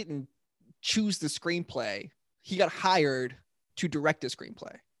that he didn't choose the screenplay. He got hired to direct a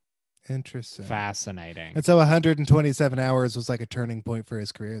screenplay. Interesting. Fascinating. And so 127 hours was like a turning point for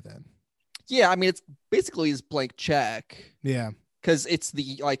his career then. Yeah, I mean, it's basically his blank check Yeah. because it's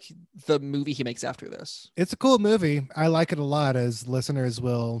the movie he makes after this. It's a cool movie. I like it a lot, as listeners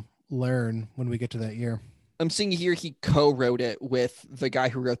will learn when we get to that year. I'm seeing here he co-wrote it with the guy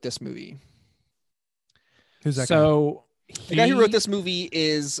who wrote this movie. Who's that guy? So The guy who wrote this movie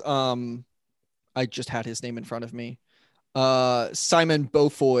is I just had his name in front of me. Simon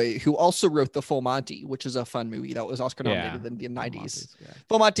Beaufoy, who also wrote The Full Monty, which is a fun movie that was Oscar nominated in the 90s.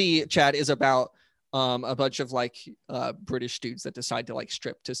 Full Monty, Chad, is about a bunch of British dudes that decide to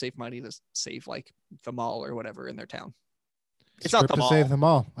strip to save money to save the mall or whatever in their town. It's not the mall. Save them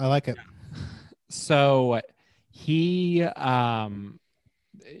all. I like it. So he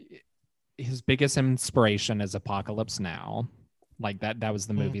his biggest inspiration is Apocalypse Now. That was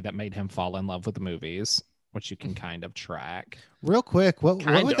the movie that made him fall in love with the movies, which you can kind of track. Real quick, what's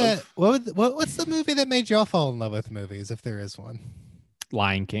Kind the movie that made y'all fall in love with movies, if there is one?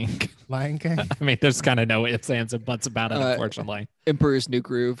 Lion King. Lion King? I mean, there's kind of no ifs, ands, and buts about it, unfortunately. Emperor's New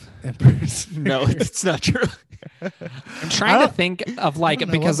Groove. Emperor's No, it's not true. I'm trying to think of I don't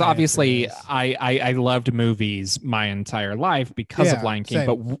know because what my obviously answer is. I loved movies my entire life because of Yeah, Lion King. same.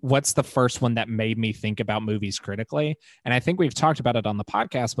 But what's the first one that made me think about movies critically? And I think we've talked about it on the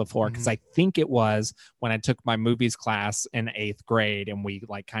podcast before because I think it was when I took my movies class in 8th grade and we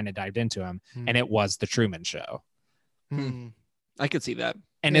kind of dived into them, and it was The Truman Show. I could see that.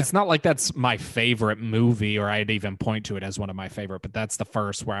 And Yeah. it's not like that's my favorite movie or I'd even point to it as one of my favorite, but that's the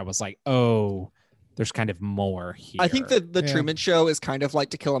first where I was like, oh, there's kind of more here. I think the Yeah. Truman Show is kind of like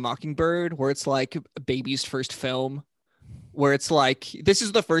To Kill a Mockingbird, where it's like a baby's first film, where it's like this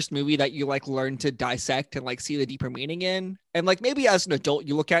is the first movie that you learn to dissect and see the deeper meaning in, and maybe as an adult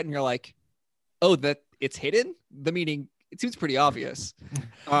you look at it and you're like, oh, that it's hidden. The meaning, it seems pretty obvious.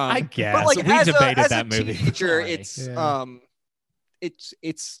 I guess but we as debated as that a movie. teenager, Why? it's Yeah.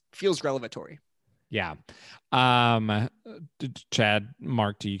 it's feels revelatory. Yeah. Chad,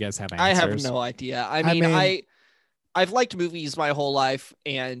 Mark, do you guys have I answers? have no idea. I I mean, mean- I've liked movies my whole life,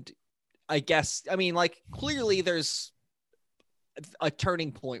 and I guess clearly there's a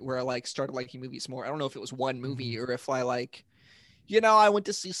turning point where I started liking movies more. I don't know if it was one movie or if I went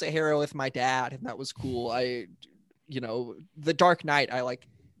to see Sahara with my dad and that was cool. The Dark Knight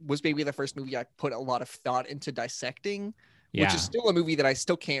was maybe the first movie I put a lot of thought into dissecting, Yeah. which is still a movie that I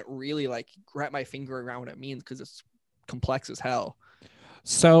still can't really wrap my finger around what it means because it's complex as hell.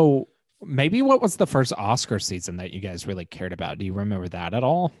 So maybe what was the first Oscar season that you guys really cared about? Do you remember that at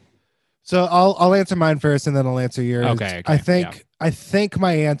all? So I'll answer mine first, and then I'll answer yours. Okay, I think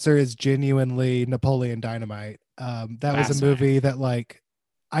my answer is genuinely Napoleon Dynamite. That was a Fascinating. movie that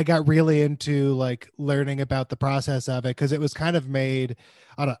I got really into learning about the process of it because it was kind of made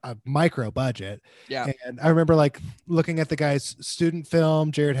on a micro budget. Yeah. And I remember looking at the guy's student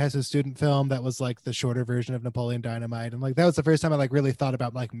film, Jared Hess's student film, that was the shorter version of Napoleon Dynamite. And that was the first time I really thought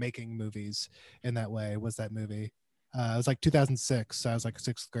about making movies in that way, was that movie. It was 2006. So I was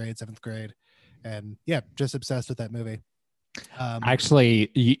 6th grade, 7th grade. And yeah, just obsessed with that movie.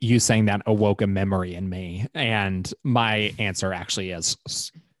 Actually, you saying that awoke a memory in me, and my answer actually is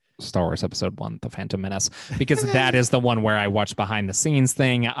Star Wars Episode 1, The Phantom Menace, because that is the one where I watched behind the scenes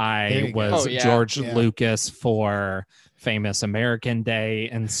thing. There I you go. was Oh, yeah. George Yeah. Lucas for Famous American Day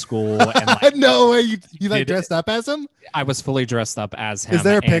in school, and No way, you Did- dressed up as him? I was fully dressed up as him. Is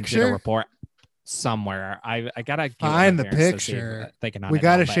there a and did picture? report somewhere. I gotta get Find my the parents to see if picture. they can We hunt it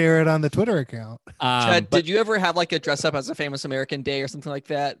got to down, but, share it on the Twitter account. Chad, but did you ever have a dress up as a Famous American Day or something like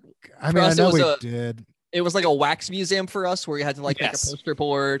that? I For mean, I us, it know was we a- did. It was like a wax museum for us where you had to make a Yes. poster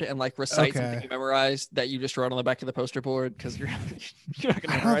board and recite something Okay. you memorized that you just wrote on the back of the poster board because you're not gonna I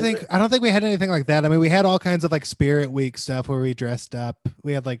don't memorize think it. I don't think we had anything like that. I mean, we had all kinds of Spirit Week stuff where we dressed up.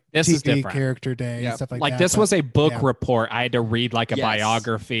 We had This is TV different. character day Yeah. and stuff like like that. this but was a book yeah. report. I had to read a Yes.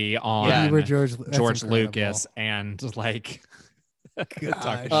 biography on Yeah. you were George that's George incredible. Lucas and Gosh.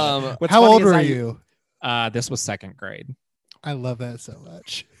 talking What's How funny old is were I- you? this was 2nd grade. I love that so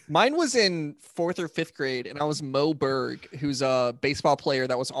much. Mine was in 4th or 5th grade, and I was Mo Berg, who's a baseball player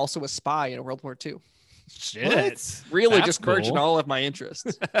that was also a spy in World War II. Shit. Really That's just purging cool. all of my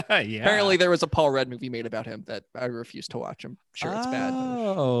interests. Yeah. Apparently, there was a Paul Rudd movie made about him that I refuse to watch. I'm sure it's bad.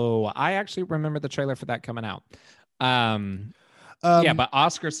 Oh, I actually remember the trailer for that coming out. Um, Yeah, but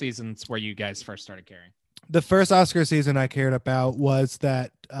Oscar season's where you guys first started caring. the first Oscar season I cared about was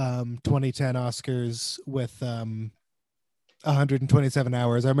that 2010 Oscars with 127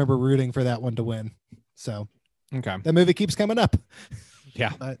 hours. I remember rooting for that one to win. So Okay. that movie keeps coming up.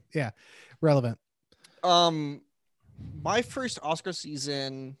 Yeah. But yeah, relevant. My first Oscar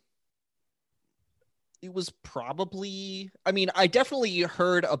season, it was probably, I mean, I definitely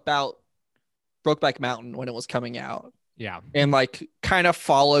heard about Brokeback Mountain when it was coming out Yeah. and like kind of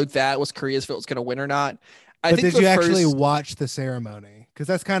followed that, was curious if it was going to win or not. I But think did you actually first- watch the ceremony? Because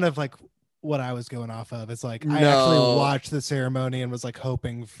that's kind of like what I was going off of. It's like I No. actually watched the ceremony and was like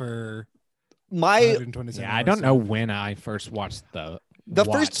hoping for my 127 Yeah, I hours. don't know when I first watched the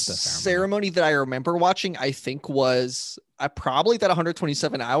watched first the ceremony that I remember watching, I think was probably that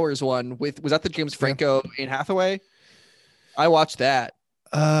 127 hours one was that the James Franco Anne Hathaway? I watched that.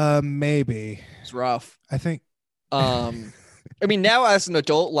 Maybe. It's rough. I think I mean, now as an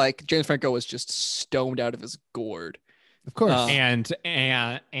adult, like James Franco was just stoned out of his gourd. of course. And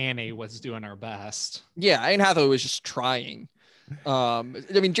Annie was doing her best. Yeah, Anne Hathaway was just trying. I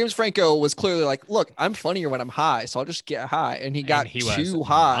mean, James Franco was clearly like, "Look, I'm funnier when I'm high, so I'll just get high," and he got And he was too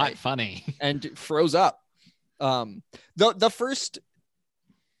high not funny. and froze up.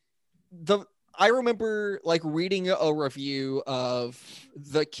 I remember like reading a review of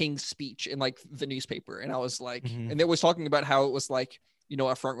the King's speech in like the newspaper, and I was like, Mhm. and they was talking about how it was like, you know,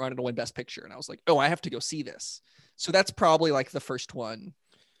 a front runner to win Best Picture, and I was like, oh, I have to go see this. So that's probably like the first one.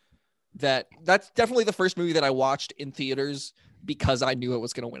 That's definitely the first movie that I watched in theaters because I knew it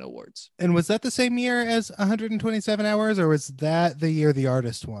was going to win awards. And was that the same year as 127 hours, or was that the year The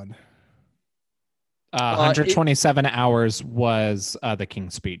Artist won? 127 hours was the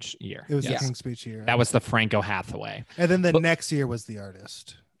King's Speech year. It was Yes. the King's Speech year. That was the Franco Hathaway. And then the But- next year was The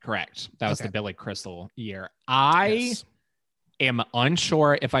Artist. Correct. That was Okay. the Billy Crystal year. I Yes. am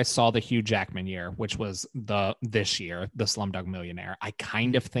unsure if I saw the Hugh Jackman year, which was this year, the Slumdog Millionaire. I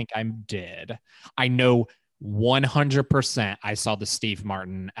kind of think I did. I know 100% I saw the Steve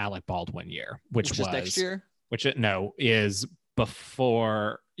Martin, Alec Baldwin year, which was is next year. is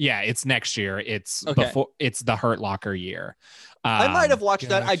before. Yeah, it's next year. It's Okay. before. It's the Hurt Locker year. I might have watched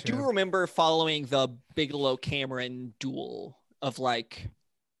that. I gotcha. do remember following the Bigelow Cameron duel of like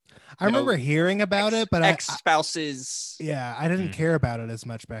I remember hearing about it, but ex spouses. yeah, I didn't Mm. care about it as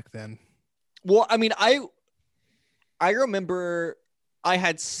much back then. Well, I mean, I remember I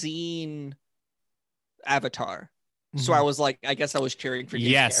had seen Avatar, so Mhm. I was like, I guess I was cheering for James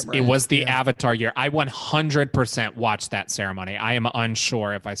Yes, Cameron. it was the Yeah. Avatar year. I 100% watched that ceremony. I am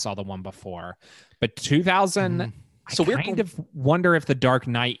unsure if I saw the one before, but 2000. Mhm. So I we're- kind of wonder if the Dark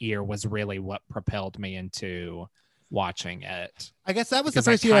Knight year was really what propelled me into watching it. I guess that was the Because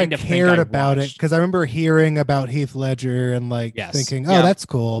I first year I kind of think cared I about it watched- because I remember hearing about Heath Ledger and like Yes. thinking, oh, Yeah. that's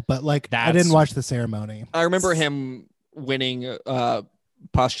cool. But like, I That's- didn't watch the ceremony. I remember him winning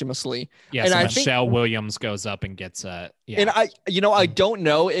posthumously. Yes, And and I think- Michelle Williams goes up and gets a And I don't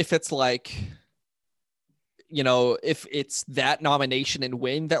know if it's like, if it's that nomination and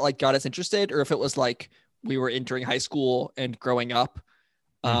win that like got us interested, or if it was like we were entering high school and growing up.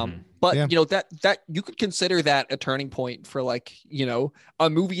 Mhm. But Yeah. that you could consider that a turning point for like, a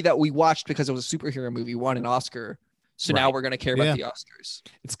movie that we watched because it was a superhero movie won an Oscar. So now Right. we're going to care about the Oscars.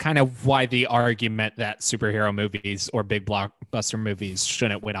 It's kind of why the argument that superhero movies or big blockbuster movies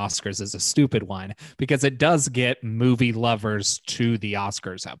shouldn't win Oscars is a stupid one, because it does get movie lovers to the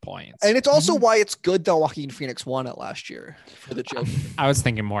Oscars at points. And it's also Mm-hmm. why it's good that Joaquin Phoenix won it last year for the Joker. I was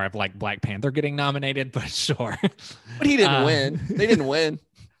thinking more of like Black Panther getting nominated, but sure. But he didn't Uh, win. They didn't win.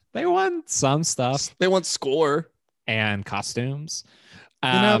 They won some stuff They won score. and costumes.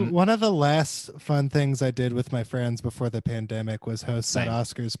 One of the last fun things I did with my friends before the pandemic was host Same. that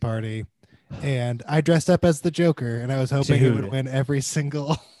Oscars party. And I dressed up as the Joker, and I was hoping it Dude. would win every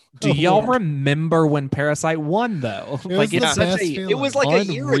single. Do y'all award. remember when Parasite won though? It Like was it's the such best a feeling. It was like a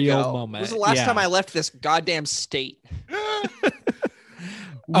year unreal ago. moment. It was the last Yeah. time I left this goddamn state.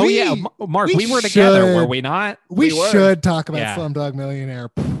 Oh We- yeah, Mark, we we were together, should- were we not? We We were. should talk about Yeah. Slumdog Millionaire,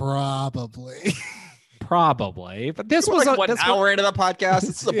 probably. Probably, but this We're was like a, one this, hour into the podcast.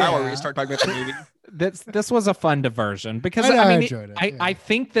 This is about where Yeah. we start talking about the movie. this was a fun diversion because I know, I I mean, enjoyed it, I yeah.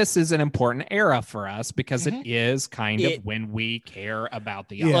 think this is an important era for us because Mhm. it is kind It- of when we care about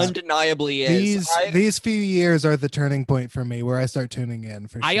the Yeah. Oscars. Undeniably is. These few years are the turning point for me where I start tuning in.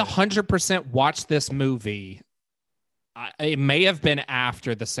 For I sure. 100% watched this movie it may have been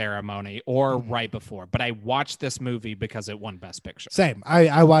after the ceremony or Mhm. right before, but I watched this movie because it won Best Picture. Same.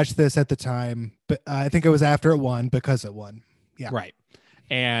 I watched this at the time, but I think it was after it won because it won. Yeah. Right.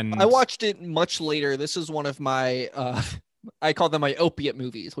 And I watched it much later. This is one of my I call them my opiate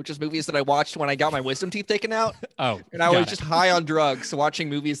movies, which is movies that I watched when I got my wisdom teeth taken out. Oh, And I was just high on drugs watching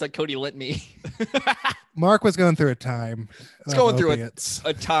movies that Cody lent me. Mark was going through a time. It's going through opiates.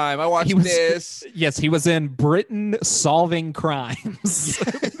 a time. I watched He was- this. Yes, he was in Britain solving crimes.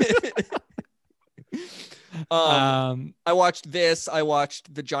 I watched this. I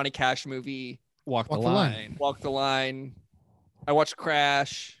watched the Johnny Cash movie, Walk the Walk the Line. Line. Walk the Line. I watched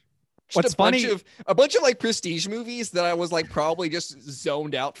Crash. Just What's funny- a bunch of like prestige movies that I was like probably just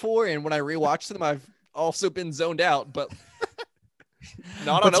zoned out for, and when I rewatched them, I've also been zoned out. But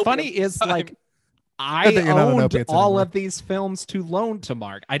not on. What's funny opium is time. like I Good that you're not on owned opiates all anymore. of these films to loan to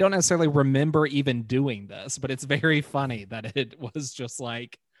Mark. I don't necessarily remember even doing this, but it's very funny that it was just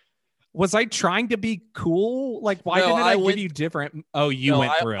like, was I trying to be cool? Like, why No, didn't I I went- give you different? Oh, you No,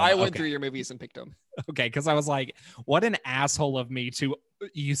 went through 'em. I went Okay. through your movies and picked them. Okay, because I was like, what an asshole of me to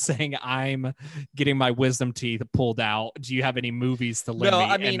you saying I'm getting my wisdom teeth pulled out. Do you have any movies to lend No, me?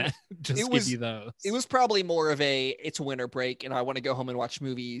 I mean, and just it give was- you those. It was probably more of a it's winter break and I want to go home and watch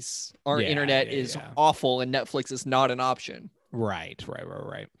movies. Our internet is yeah. awful and Netflix is not an option. Right.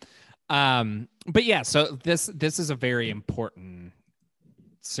 But yeah, so this is a very important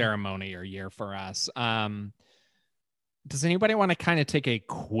ceremony or year for us. Does anybody want to kind of take a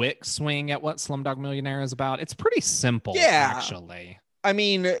quick swing at what Slumdog Millionaire is about? It's pretty simple, Yeah. actually. I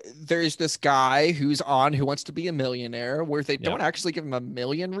mean, there's this guy who's on Who Wants to Be a Millionaire, where they don't actually give him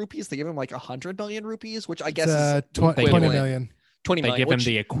 1,000,000 rupees. They give him like 100 million rupees, which I guess is 20 equivalent. million. 20 They million. give him which-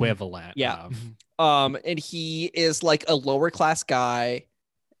 the equivalent. Yeah. Of, and he is like a lower class guy,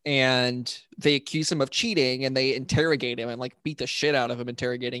 and they accuse him of cheating, and they interrogate him and like beat the shit out of him,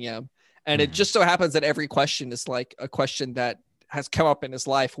 interrogating him. And it Mhm. just so happens that every question is like a question that has come up in his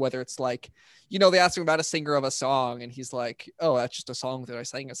life, whether it's like, they ask him about a singer of a song, and he's like, "Oh, that's just a song that I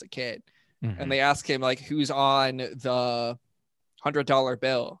sang as a kid." mhm. And they ask him like, "Who's on the $100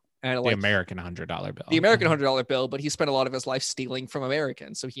 bill?" And the like American $100 bill. the American $100 bill, but he spent a lot of his life stealing from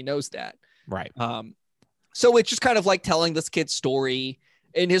Americans, so he knows that. Right. So it's just kind of like telling this kid's story,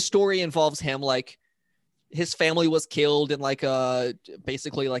 and his story involves him like his family was killed in like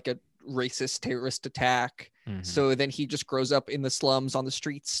basically like a racist terrorist attack. Mhm. So then he just grows up in the slums on the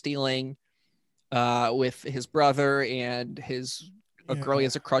streets stealing with his brother and a girl he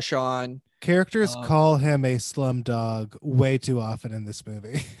has a crush on. Characters Um, call him a slum dog way too often in this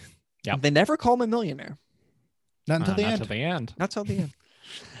movie. Yep. They never call him a millionaire. Not until the not end. till the end. Not till the end.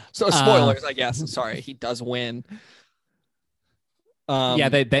 So spoilers, I guess. Sorry, he does win. Yeah,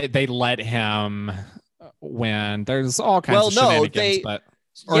 they let him win. There's all kinds Well, of no,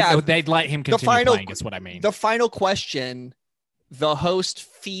 shenanigans, they'd let him continue final- playing. Is what I mean. The final question, the host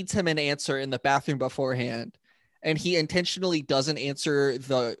feeds him an answer in the bathroom beforehand, and he intentionally doesn't answer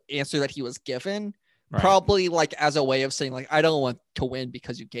the answer that he was given, Right. probably like as a way of saying like, I don't want to win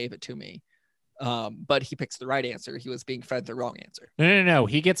because you gave it to me. But he picks the right answer. He was being fed the wrong answer. No.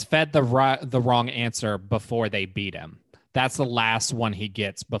 He gets fed the wrong answer before they beat him. That's the last one he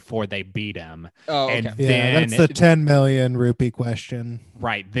gets before they beat him. Oh, okay. And Yeah, then that's the 10 million rupee question.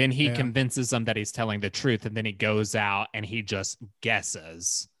 right. Then he Yeah. convinces them that he's telling the truth, and then he goes out and he just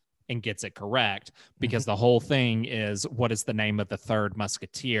guesses and gets it correct because the whole thing is what is the name of the third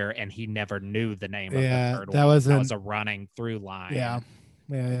musketeer, and he never knew the name of Yeah, the third that one. was That an- was a running through line. Yeah.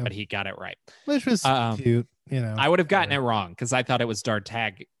 But he got it right. Which was cute, I would have gotten it wrong because I thought it was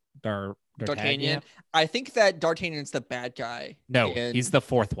D'Artagnan. D'Artagnan. I think that D'Artagnan's the bad guy. No, in- he's the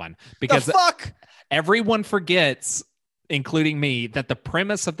fourth one the because fuck. everyone forgets, including me, that the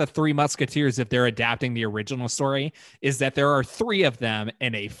premise of the Three Musketeers, if they're adapting the original story, is that there are three of them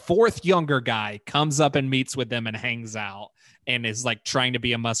and a fourth younger guy comes up and meets with them and hangs out and is like trying to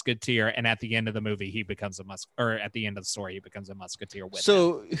be a musketeer. And at the end of the movie, he becomes at the end of the story, he becomes a musketeer with him.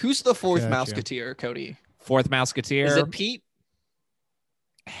 So who's the fourth Gotcha. musketeer, Cody? Fourth musketeer. Is it Pete?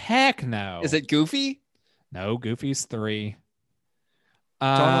 Heck no. Is it Goofy? No, Goofy's three.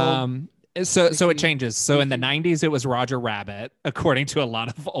 Donald- So it changes. So in the 90s, it was Roger Rabbit, according to a lot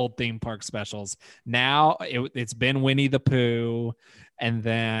of old theme park specials. Now it's been Winnie the Pooh, and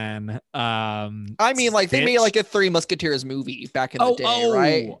then I mean, like they made Stitch. like a Three Musketeers movie back in the day,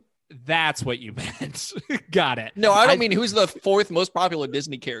 right? That's what you meant. Got it. No, I don't mean who's the fourth most popular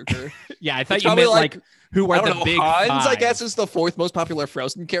Disney character. Yeah, I thought It's you probably meant like who I are don't the know, big Hans, I five. guess, is the fourth most popular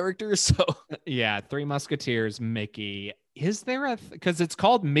Frozen character. So Yeah, Three Musketeers, Mickey. Is there because it's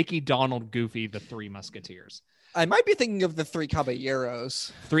called Mickey, Donald, Goofy, the Three Musketeers. I might be thinking of the Three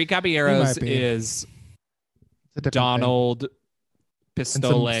Caballeros. Three You Caballeros might be. is It's a different Donald,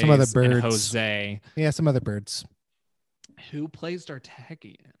 Pistoles, some other and birds. Jose. thing. Yeah, some other birds. Who plays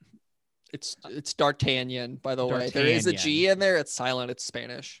D'Artagnan? It's D'Artagnan, by the way. There is a G in there. It's silent. It's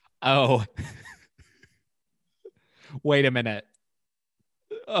Spanish. Oh. Wait a minute.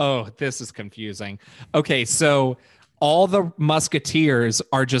 Oh, this is confusing. Okay, so all the Musketeers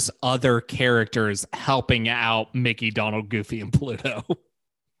are just other characters helping out Mickey, Donald, Goofy, and Pluto.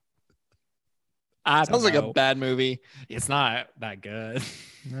 I don't Sounds like a know. bad movie. It's not that good.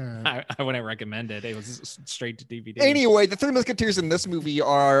 All right. I wouldn't recommend it. It was straight to DVD. Anyway, the Three Musketeers in this movie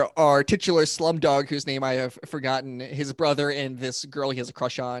are titular Slumdog, whose name I have forgotten, his brother, and this girl he has a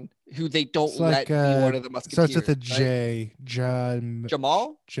crush on, who they don't It's let like, be one of the Musketeers. Starts with a right? J.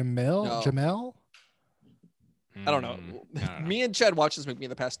 Jamal? Jamil? No. Jamel? I don't know. I don't know. Me and Chad watched this movie in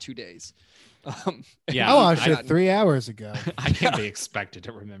the past 2 days. Yeah, I watched I- it 3 hours ago. I can't be expected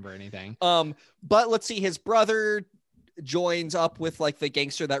to remember anything. But let's see, his brother joins up with like the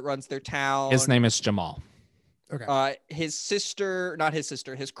gangster that runs their town. His name is Jamal. Okay. His sister, not his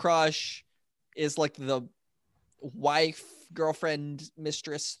sister, his crush is like the wife, girlfriend,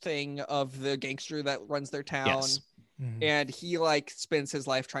 mistress thing of the gangster that runs their town. Yes. Mhm. And he like spends his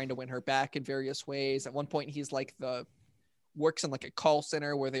life trying to win her back in various ways. At one point, he's like works in like a call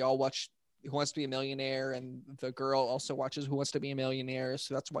center where they all watch Who Wants to Be a Millionaire, and the girl also watches Who Wants to Be a Millionaire.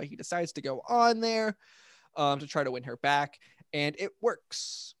 So that's why he decides to go on there to try to win her back, and it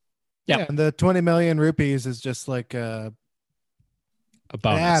works. Yeah. Yeah, and the 20 million rupees is just like A an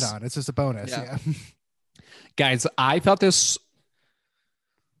bonus. add-on. It's just a bonus. Yeah. Yeah. Guys, I thought this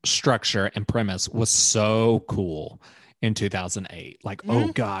structure and premise was so cool in 2008. Like, oh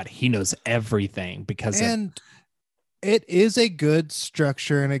God, he knows everything because And it is a good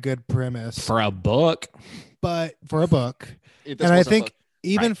structure and a good premise, for a book, but for a book. This And I was a think book.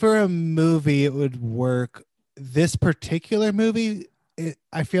 even Right. for a movie, it would work. This particular movie,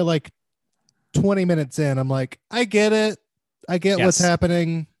 I feel like 20 minutes in, I'm like, I get it. I get what's Yes.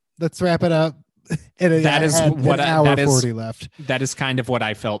 happening. Let's wrap it up. And That I is had what an I- hour that is- 40 left. that is kind of what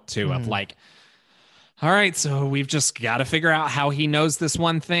I felt too, of Mhm. like, all right, so we've just got to figure out how he knows this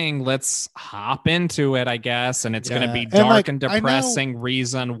one thing. Let's hop into it, I guess. And it's going to Yeah. be And, dark like, and I know- depressing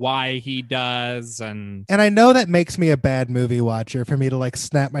reason why he does. And And I know that makes me a bad movie watcher for me to like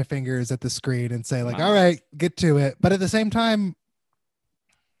snap my fingers at the screen and say like, Wow. all right, get to it. But at the same time,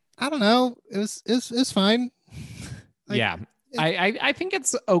 I don't know. It was fine. Like, yeah, I think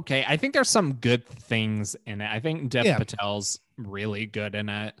it's okay. I think there's some good things in it. I think Dev Yeah. Patel's really good in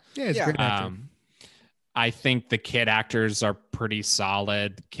it. Yeah, it's Yeah. a great actor. I think the kid actors are pretty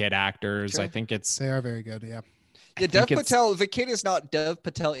solid kid actors. Sure. I think it's They are very good. Yeah. I Yeah, Dev think it's- Patel, the kid is not Dev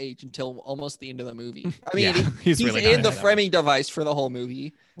Patel age until almost the end of the movie. I mean, Yeah, he's he's really in not the that. framing device for the whole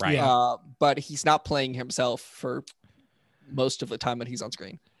movie, right. Yeah. but he's not playing himself for most of the time that he's on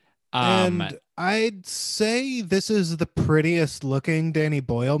screen. And I'd say this is the prettiest looking Danny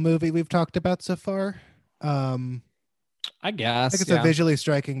Boyle movie we've talked about so far. I I guess think it's yeah. a visually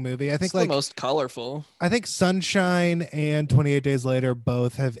striking movie. I think It's like the most colorful. I think Sunshine and 28 Days Later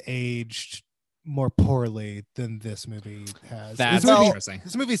both have aged more poorly than this movie has. That's this movie, interesting.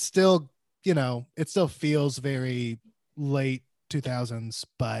 this movie still, it still feels very late 2000s,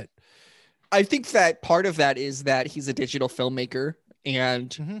 but I think that part of that is that he's a digital filmmaker, and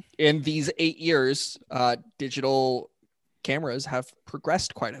Mhm. in these 8 years, digital cameras have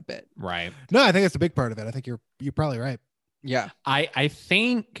progressed quite a bit. Right. no, I think it's a big part of it. I think you're probably right. Yeah, I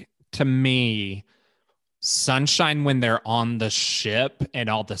think to me, Sunshine when they're on the ship and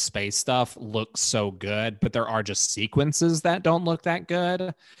all the space stuff looks so good, but there are just sequences that don't look that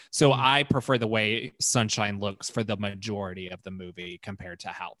good. So I prefer the way Sunshine looks for the majority of the movie compared to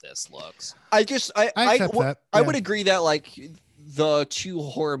how this looks. I I accept that. I Yeah. would agree that like the 2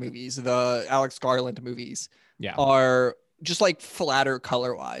 horror movies, the Alex Garland movies, Yeah. are just like flatter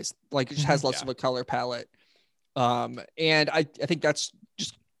color wise. Like it just has less Yeah. of a color palette. And I think that's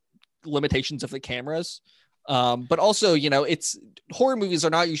just limitations of the cameras. But also, it's horror movies are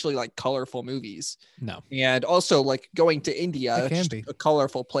not usually like colorful movies. No. And also like going to India, They it's can just be. a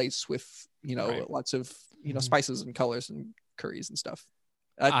colorful place with, Right. lots of, Mhm. spices and colors and curries and stuff.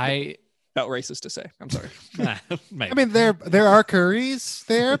 I Felt racist to say. I'm sorry. maybe. I mean, there are curries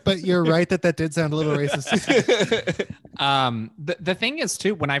there, but you're right that did sound a little racist. The thing is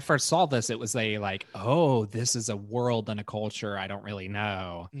too, when I first saw this, it was a like, oh, this is a world and a culture I don't really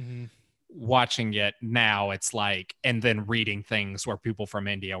know. Mhm. watching it now, it's like, and then reading things where people from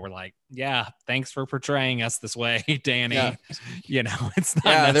India were like, yeah, thanks for portraying us this way, Danny. Yeah. You know, it's not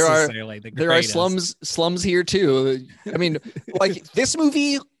Yeah, necessarily the there are greatest. slums here too. I mean, like this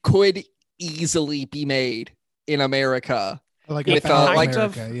movie could easily be made in America Like with about like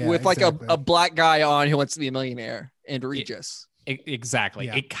America. Yeah, with like exactly. a black guy on Who Wants to Be a Millionaire and Regis. Exactly.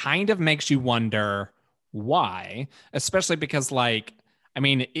 Yeah. It kind of makes you wonder why, especially because, like, I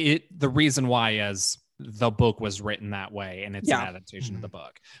mean, the reason why is the book was written that way and it's an adaptation of the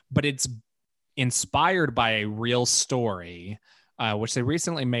book, but it's inspired by a real story, which they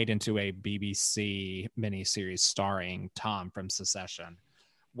recently made into a BBC miniseries starring Tom from Succession,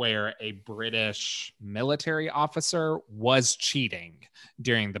 where a British military officer was cheating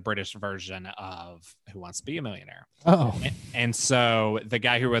during the British version of Who Wants to Be a Millionaire. Oh, And so the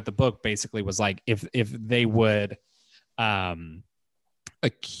guy who wrote the book basically was like, if they would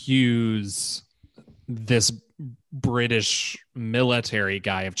accuse this British military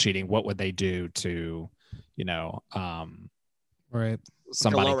guy of cheating, what would they do to, you know, right.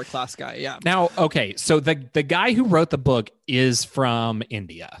 somebody? Like a lower class guy. Yeah. Now, okay, so the guy who wrote the book is from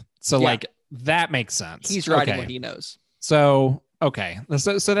India, so like that makes sense. He's writing okay. what he knows. So okay,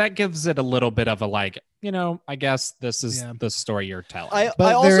 so that gives it a little bit of a, like, you know, I guess this is the story you're telling.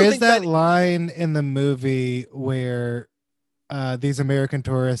 But also there is think that line in the movie where these American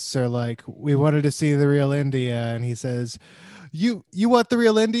tourists are like, we wanted to see the real India, and he says, you want the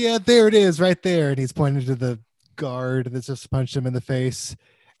real India? There it is right there, and he's pointing to the guard that just punched him in the face.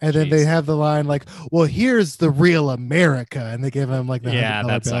 And then they have the line like, well, here's the real America, and they give him like the $100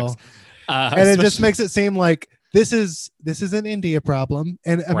 that bill. sucks. And it just makes it seem like this is an India problem,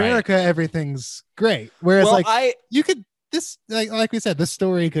 and America everything's great, whereas you could, this like we said, this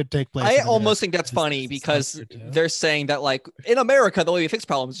story could take place. I almost think that's funny because they're saying that, like, in America the way we fix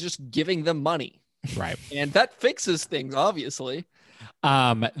problems is just giving them money, right? And that fixes things, obviously.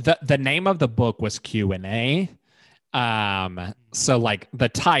 The name of the book was Q&A. So like the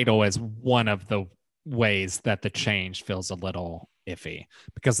title is one of the ways that the change feels a little iffy,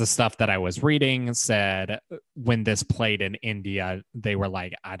 because the stuff that I was reading said when this played in India, they were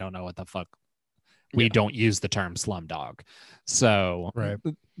like, I don't know what the fuck. We don't use the term slumdog. So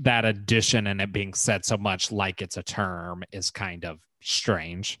that addition and it being said so much like it's a term is kind of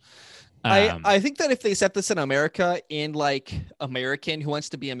strange. I think that if they set this in America in like American Who Wants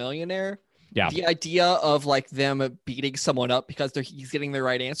to Be a Millionaire, the idea of like them beating someone up because he's getting the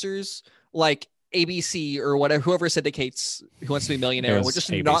right answers, like ABC or whatever, whoever syndicates Who Wants to Be a Millionaire, would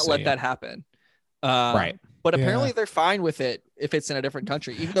just ABC, not let that happen. Right. But apparently they're fine with it if it's in a different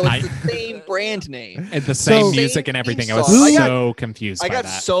country, even though it's the same brand name. And the same music and everything. I was so confused. I got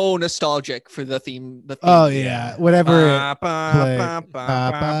so nostalgic for the theme. Oh, yeah. Whatever. So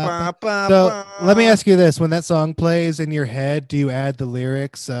let me ask you this. When that song plays in your head, do you add the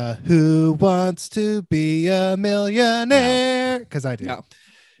lyrics, Who Wants to Be a Millionaire? Because I do. No.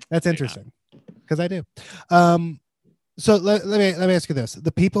 That's interesting. Because I do. So let me ask you this.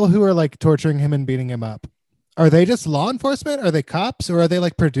 The people who are like torturing him and beating him up, are they just law enforcement? Are they cops, or are they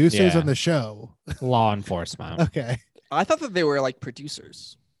like producers on the show? Law enforcement. Okay. I thought that they were like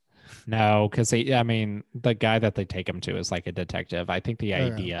producers. No, because the guy that they take him to is like a detective. I think the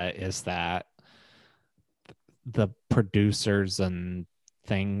idea is that the producers and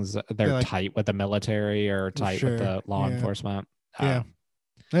things, they're like, tight with the military or tight with the law enforcement. Yeah.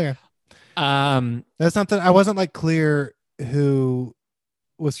 Okay. That's something I wasn't like clear who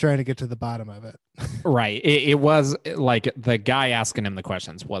was trying to get to the bottom of it. Right. It was like the guy asking him the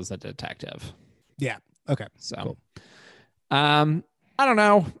questions was the detective. Yeah. Okay. So, cool. I don't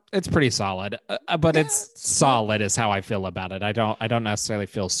know. It's pretty solid, but it's solid is how I feel about it. I don't necessarily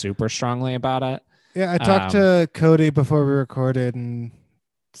feel super strongly about it. Yeah. I talked to Cody before we recorded and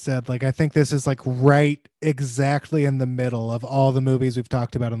said, like, I think this is like right exactly in the middle of all the movies we've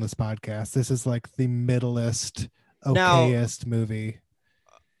talked about on this podcast. This is like the middleest, okayest movie.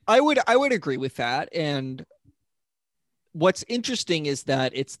 I would agree with that. And what's interesting is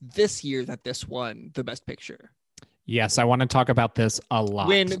that it's this year that this won the Best Picture. Yes, I want to talk about this a lot.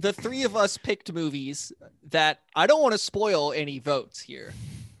 When the three of us picked movies that I don't want to spoil any votes here.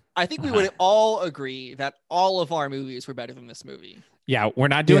 I think we would all agree that all of our movies were better than this movie. Yeah, we're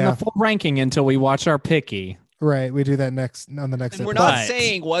not doing a full ranking until we watch our picky. Right, we do that next on the next. And we're not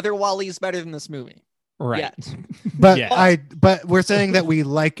saying whether WALL-E is better than this movie. Right. Yet. But we're saying that we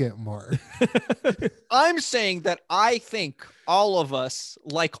like it more. I'm saying that I think all of us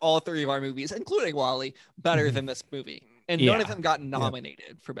like all three of our movies, including WALL-E, better than this movie. And none of them got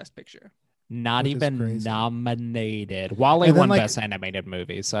nominated for Best Picture. Not Which is even crazy. nominated. Wally And then, won like, Best Animated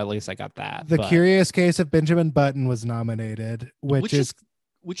Movie, so at least I got that. The but Curious Case of Benjamin Button was nominated, which is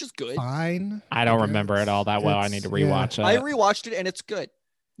good. fine. I don't remember it all that well. I need to rewatch it. I rewatched it and it's good.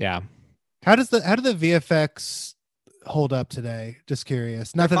 Yeah. How do the VFX hold up today? Just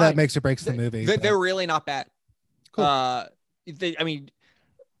curious. Not They're that fine. makes or breaks the movie. but- They're really not bad. Cool.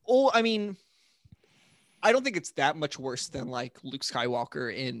 I don't think it's that much worse than like Luke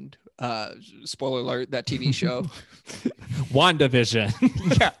Skywalker in spoiler alert, that TV show. WandaVision.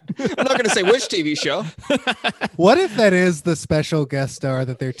 Yeah. I'm not gonna say which TV show. What if that is the special guest star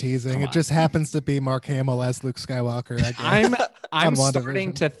that they're teasing? Come It on. just happens to be Mark Hamill as Luke Skywalker. I guess. I'm On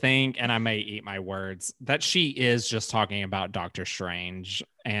starting WandaVision. to think, and I may eat my words, that she is just talking about Doctor Strange,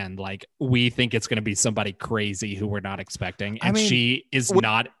 and like we think it's going to be somebody crazy who we're not expecting, I and mean, she is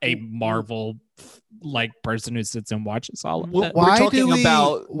not a Marvel like person who sits and watches all of it. We're talking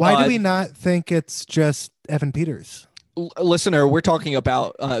about, why do we not think it's just Evan Peters? Listener, we're talking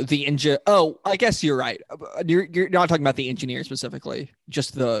about the engine. Oh, I guess you're right. You're not talking about the engineer specifically,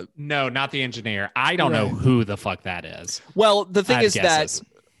 just the. No, not the engineer. I don't know Right. who the fuck that is. Well, the I thing have is guesses. that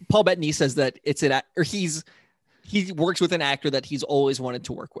Paul Bettany says that it's he works with an actor that he's always wanted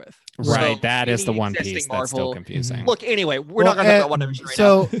to work with. Right, So that is the any one existing piece that's still Marvel- confusing. Look, anyway, we're not going to talk about WandaVision right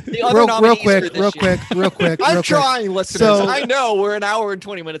so, now. The other real nominees for quick, this real year- quick. I'm real quick. trying, listeners. So- I know we're an hour and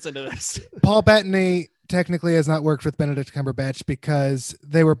 20 minutes into this. Paul Bettany technically has not worked with Benedict Cumberbatch because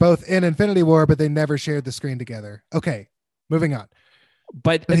they were both in Infinity War, but they never shared the screen together. Okay, moving on.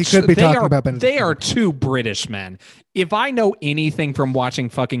 But But he could be they talking are, about Benedict They are Cumberbatch. two British men. If I know anything from watching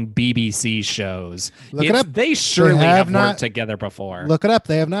fucking BBC shows, Look it up. they surely have have not- worked together before. Look it up.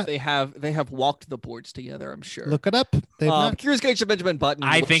 They have not. They have walked the boards together, I'm sure. Look it up. They've not. Curious Case of Benjamin Button.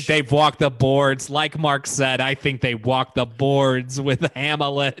 I think they've walked the boards. Like Mark said, I think they walked the boards with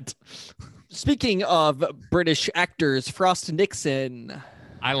Hamlet. Speaking of British actors, Frost Nixon.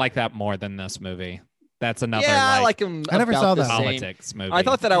 I like that more than this movie. That's another I like, like him. I never about saw the that. same. politics movie. I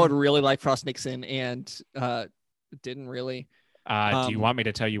thought that I would really like Frost Nixon, and didn't really. Do you want me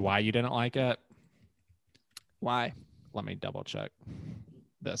to tell you why you didn't like it? Why? Let me double check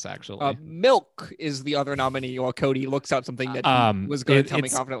this actually. Milk is the other nominee, while Cody looks up something that he was going to tell me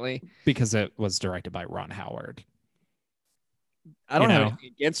confidently. Because it was directed by Ron Howard. I don't you have know.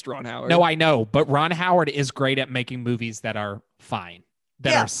 anything against Ron Howard. No, I know, but Ron Howard is great at making movies that are fine,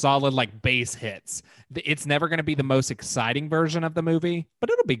 that Yeah. are solid, like base hits. It's never going to be the most exciting version of the movie, but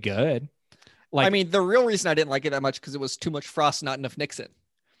it'll be good. Like, I mean, the real reason I didn't like it that much because it was too much Frost, not enough Nixon.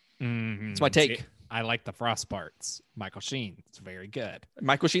 mhm. It's my take. See, I like the Frost parts. Michael Sheen, it's very good.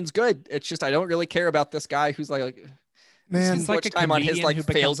 Michael Sheen's good. It's just I don't really care about this guy who's like Man, spends It's like much a time on his comedian like who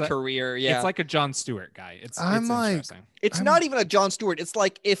failed becomes a- career. Yeah, It's like a Jon Stewart guy. It's I'm like- interesting. it's I'm- not even a Jon Stewart. It's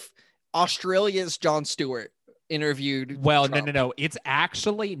like if Australia's Jon Stewart interviewed. Well, Trump. no. It's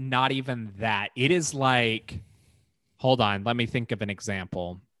actually not even that. It is like, hold on, let me think of an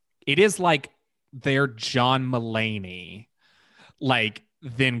example. It is like they're John Mulaney, like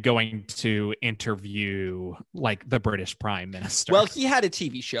then going to interview like the British Prime Minister. Well, he had a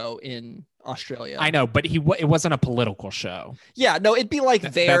TV show in Australia. I know, but it wasn't a political show. Yeah, no, it'd be like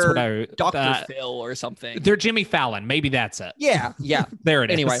That's their what I. Dr. Phil or something. They're Jimmy Fallon. Maybe that's it. Yeah, yeah. There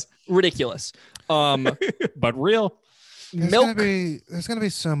it is. Anyway, ridiculous. but real. Milk. There's gonna be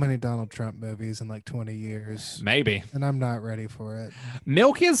so many Donald Trump movies in like 20 years, Maybe and I'm not ready for it.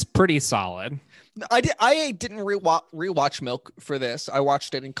 Milk is pretty solid. I didn't rewatch Milk for this. I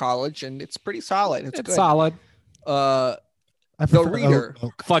watched it in college, and it's pretty solid. It's good. Solid. I The prefer Reader. Oat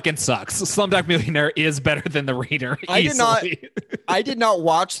Milk. Fucking sucks. Slumdog Millionaire is better than The Reader. I did not- easily. I did not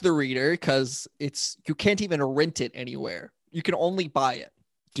watch The Reader because you can't even rent it anywhere. You can only buy it.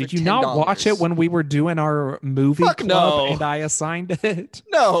 Did for you not watch it $10. when we were doing our movie Fuck club no. and I assigned it?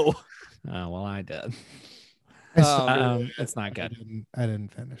 No. Oh well, I did. I still- It's not good. I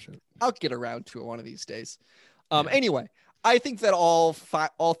didn't finish it. I'll get around to it one of these days. Anyway, I think that all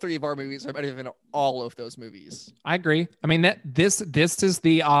three of our movies are better than all of those movies. I agree. I mean that this is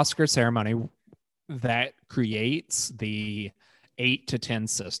the Oscar ceremony that creates the 8 to 10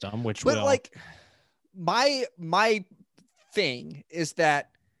 system, which But will like my thing is that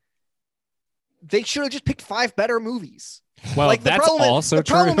they should have just picked 5 better movies. well like that's also the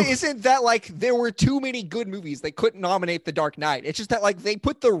true. problem isn't that like there were too many good movies. They couldn't nominate The Dark Knight. It's just that like they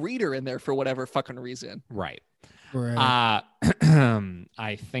put The Reader in there for whatever fucking reason. right. Right.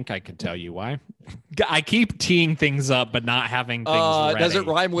 I think I could tell you why. I keep teeing things up, but not having things ready. Does it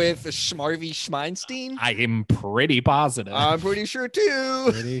rhyme with Schmarvy Schmeinstein? I am pretty positive. I'm pretty sure too.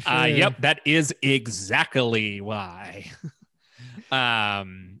 Pretty sure. Yep, that is exactly why.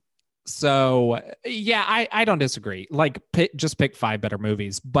 So yeah, I don't disagree. Like just pick 5 better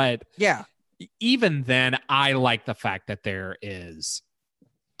movies, but Yeah. even then, I like the fact that there is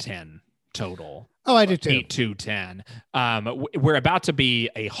 10 total. Oh, I do too. 8 to 10. We're about to be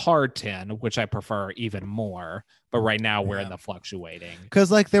a hard 10, which I prefer even more. But right now we're in the fluctuating.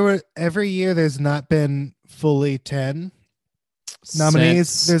 Because like every year there's not been fully 10 nominees.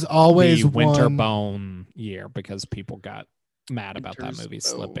 Since There's always the Winter one. Bone year because people got mad about that Winter's movie Bone.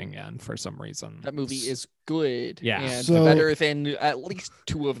 slipping in for some reason. That movie is good. Yeah. And So- better than at least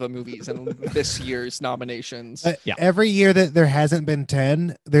 2 of the movies in this year's nominations. Yeah. Every year that there hasn't been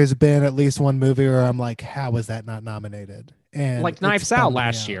 10, there's been at least one movie where I'm like, how is that not nominated? And Like it's Knives Out bummed me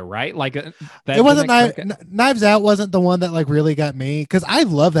last out. year, right? Like that It wasn't didn't crack it, Knives Out wasn't the one that like really got me because I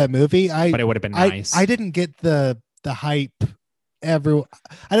love that movie. but it would have been nice. I didn't get the hype. I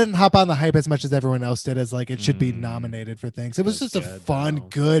didn't hop on the hype as much as everyone else did. As like it should be Mm. nominated for things. It was That's just a good, fun, though.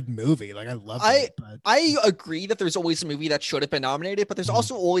 good movie. Like I loved it. But I agree that there's always a movie that should have been nominated, but there's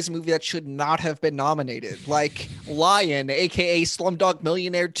also always a movie that should not have been nominated, like Lion, aka Slumdog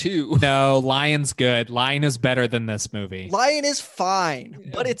Millionaire 2. No, Lion's good. Lion is better than this movie. Lion is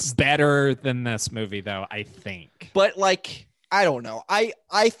fine, but it's better than this movie, though, I think. but like I don't know. I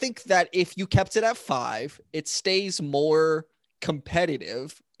think that if you kept it at 5, it stays more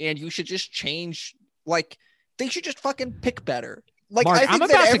competitive, and you should just change. Like they should just fucking pick better. Like Mark, I think I'm that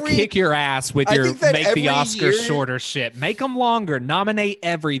about every, to kick your ass with I your think that make the every Oscars year- shorter shit. Make them longer. Nominate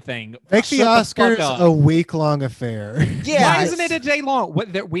everything. make the Shut Oscars fuck up. a week-long affair. Yeah, Why it's- isn't it a day long?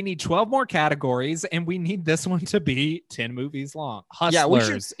 We need 12 more categories, and we need this one to be 10 movies long. Yeah, we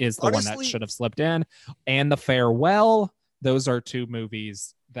Hustlers should- is the one that honestly- should have slipped in, and The Farewell. Those are 2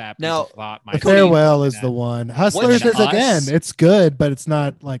 movies that Now, people thought The might. Farewell is that. the one. Hustlers should is again. us- It's good, but it's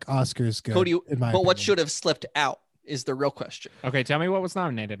not like Oscars good. Cody, in my but what opinion. should have slipped out is the real question. Okay, tell me what was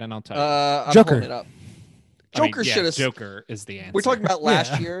nominated, and I'll tell you. I'm Joker. pulling it up. I mean, Joker yeah, should have. Joker is the answer. We're talking about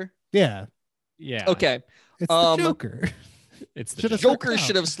last Yeah. year. Yeah, Yeah. Okay, it's Um, the Joker. It's the Should've Joker. Joker out.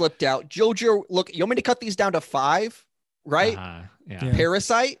 should have slipped out. Jojo, look, you want me to cut these down to 5, right? Yeah. Yeah.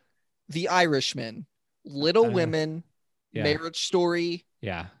 Parasite, The Irishman, Little Women, Yeah. Marriage Story,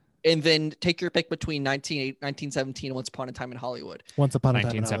 Yeah. and then take your pick between 1917 and Once Upon a Time in Hollywood. Once upon a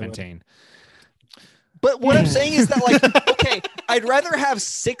time in Hollywood. 1917. But what I'm saying is that, like, okay, I'd rather have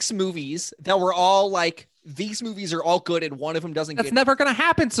 6 movies that were all like, these movies are all good and one of them doesn't That's get. never going to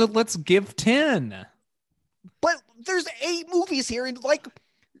happen. So let's give 10. But there's 8 movies here, and like,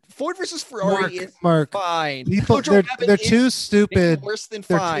 Ford versus Ferrari is Mark, fine. people, Jojo Rabbit they're is too stupid. worse than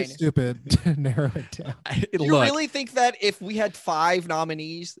They're fine. too stupid to narrow it down. You Look, really think that if we had 5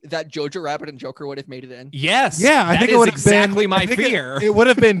 nominees, that Jojo Rabbit and Joker would have made it in? yes. Yeah, I that think is it would have exactly been my I think fear. It would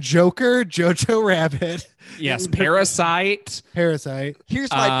have been Joker, Jojo Rabbit, Yes, Parasite. Parasite,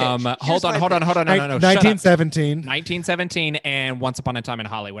 Here's my pitch. Hold on. No, shut up. 1917. 1917 and Once Upon a Time in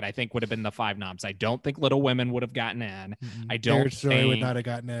Hollywood, I think would have been the 5 noms. I don't think Little Women would have gotten in. I don't Marriage Story would think- not have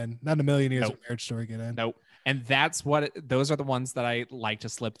gotten in. Not in a million years Nope. would Marriage Story get in. Nope. And that's those are the ones that I like to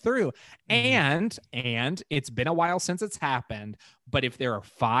slip through. And it's been a while since it's happened, but if there are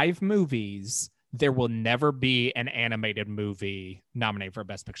 5 movies, there will never be an animated movie nominated for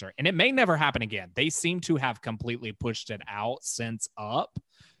Best Picture. And it may never happen again. They seem to have completely pushed it out since Up.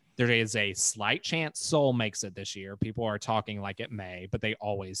 There is a slight chance Soul makes it this year. People are talking like it may, but they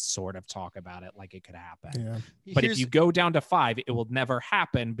always sort of talk about it like it could happen. Yeah. But if you go down to 5, it will never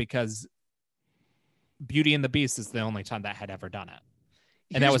happen because Beauty and the Beast is the only time that had ever done it.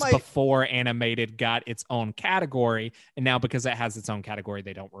 And that Here's was my- before animated got its own category. And now because it has its own category,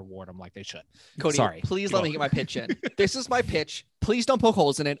 they don't reward them like they should. Cody, Sorry. please Go let me on. get my pitch in. This is my pitch. Please don't poke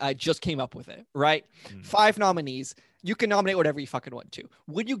holes in it. I just came up with it, right? Mm. 5 nominees. You can nominate whatever you fucking want to.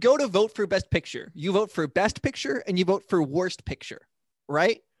 When you go to vote for Best Picture, you vote for Best Picture and you vote for Worst Picture,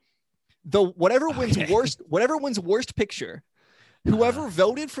 right? Whatever wins Okay. Worst Picture, whoever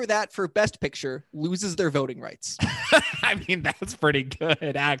voted for that for Best Picture loses their voting rights. I mean, that's pretty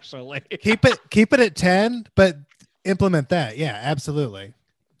good, actually. Keep it at 10, but implement that. Yeah, absolutely.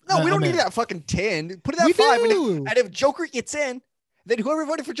 No, we don't I'm need in. that fucking 10. Put it at We 5. do. And if Joker gets in, then whoever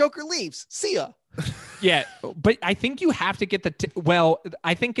voted for Joker leaves. See ya. Yeah, but I think you have to get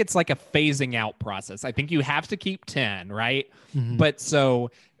I think it's like a phasing out process. I think you have to keep 10, right? Mhm. But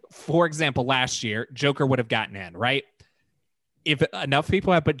so, for example, last year, Joker would have gotten in, right? If enough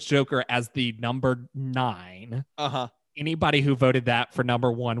people had put Joker as the number 9, Uh-huh. anybody who voted that for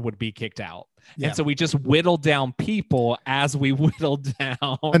number one would be kicked out. Yeah. And so we just whittled down people as we whittled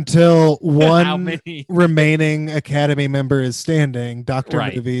down until how one many. remaining Academy member is standing, Dr.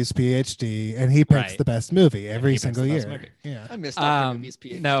 Right. Movies, PhD, and he picks Right. the best movie every he picks single the best year. movie. Yeah. I missed Dr. Movies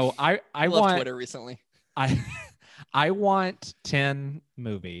PhD. No, I left want Twitter recently. I want 10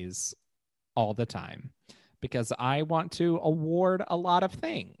 movies all the time because I want to award a lot of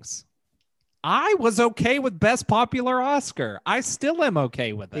things. I was okay with Best Popular Oscar. I still am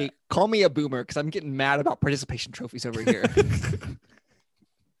okay with Hey, it. call me a boomer because I'm getting mad about participation trophies over here.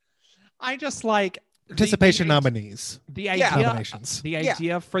 I just like Participation the nominees. The Yeah. idea, Nominations. the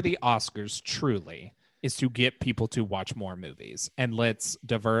idea for the Oscars truly is to get people to watch more movies, and let's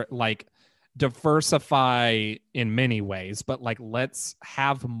diversify in many ways, but like let's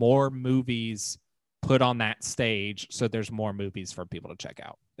have more movies put on that stage so there's more movies for people to check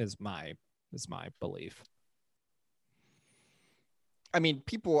out. Is my belief. I mean,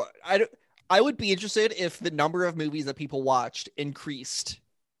 people. I would be interested if the number of movies that people watched increased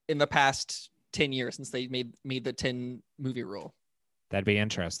in the past 10 years since they made the 10 movie rule. That'd be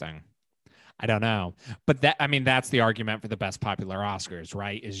interesting. I don't know, but that's the argument for the Best Popular Oscars,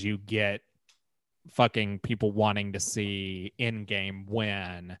 right? Is you get fucking people wanting to see Endgame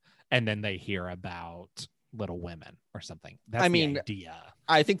win, and then they hear about Little Women or something. That's the idea.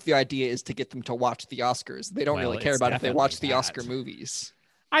 I think the idea is to get them to watch the Oscars. They don't really care about if they watch the Oscar movies.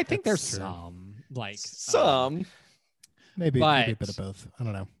 I think That's there's true. some Maybe But- a bit of both. I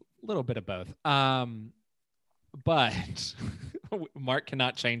don't know. a little bit of both. But Mark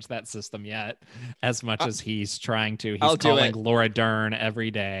cannot change that system yet as much as he's trying to. He's I'll do calling it. Laura Dern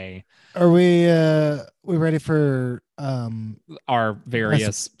every day. Are we ready for Our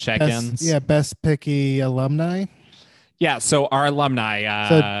various check-ins. best picky alumni? Yeah, so our alumni.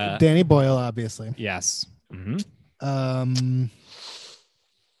 So Danny Boyle, obviously. Yes. Mhm.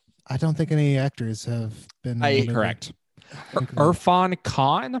 I don't think any actors have been nominated. Correct. Okay. Irfan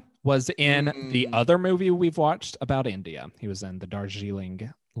Khan was in the Mm. other movie we've watched about India. He was in the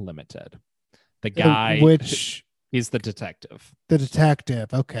Darjeeling Limited. The guy, Which he's the detective. the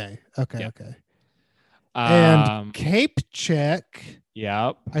detective. Okay. Yeah. Okay. And Um, Cape Check.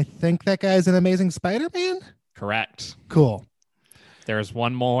 yep, I think that guy's an Amazing Spider-Man. correct. Cool. There's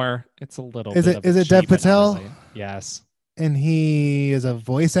one more. It's a little. Is bit it- of is a it Dev cheat, but not Patel? really. Yes. And he is a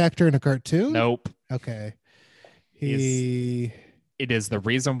voice actor in a cartoon. Nope. Okay. He. It is the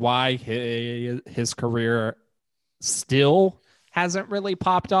reason why his career still hasn't really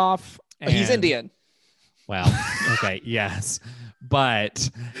popped off. He's and- Indian. Well, okay, yes, but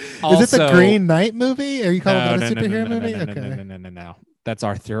Is also, it the Green Knight movie? Are you calling No, that a superhero movie? no, Okay. no. That's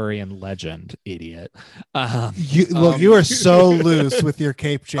Arthurian legend, idiot. You are so loose with your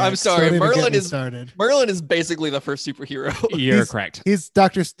Cape Check. I'm sorry, Don't even get Merlin me is- started. Merlin is basically the first superhero. You're correct. He's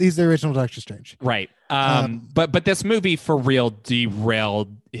the original Doctor Strange. Right. Um, But this movie for real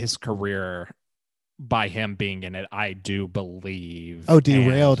derailed his career by him being in it, I do believe. Oh,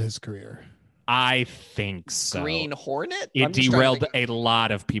 derailed And his career. I think so. Green Hornet. It I'm just trying to derailed think- a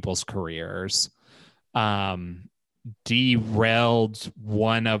lot of people's careers. Derailed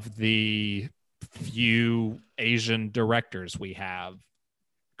one of the few Asian directors we have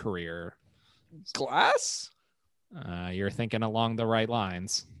career. Glass. You're thinking along the right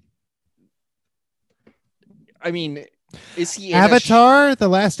lines. I mean, is he in Avatar: The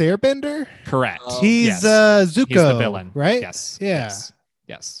Last Airbender. Correct. Oh. He's Yes. Zuko. He's the villain, right? Yes. Yeah.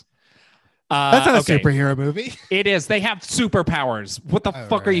 Yes. That's not okay. a superhero movie. It is. They have superpowers. What the All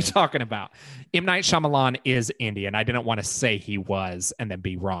fuck are you right. talking about? M. Night Shyamalan is Indian. I didn't want to say he was and then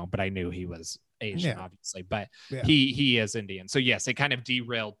be wrong, but I knew he was Asian, Yeah. obviously. But Yeah. he is Indian. So yes, it kind of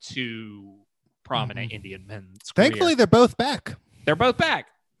derailed two prominent Mhm. Indian men's Thankfully, career. they're both back. They're both back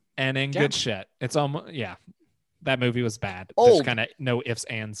and in Yeah. good shit. It's almost That movie was bad. Old. There's kind of no ifs,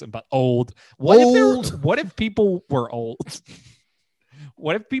 ands, but old. What if people were old?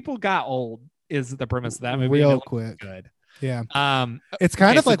 What if people got old? Is the premise of that movie? Real And it was quick. good. Yeah. Okay, It's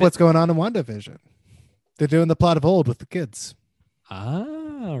kind of so like what's going on in WandaVision. They're doing the plot of Old with the kids.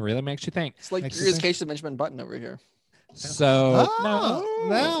 Really makes you think. It's like Makes Curious sense. Case of Benjamin Button over here. So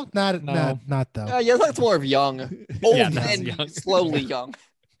No, not though. Yeah, that's more of young, old Yeah, that's and young. slowly young.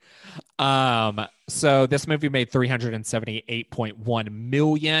 So this movie made 378.1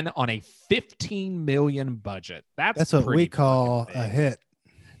 million on a 15 million budget. That's what we pretty call fucking a big. hit.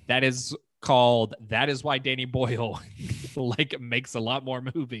 That is why Danny Boyle makes a lot more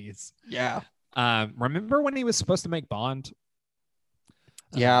movies. Yeah, Remember when he was supposed to make Bond?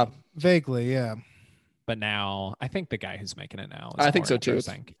 yeah. Vaguely, yeah. But now I think the guy who's making it now. I Is think more so, too.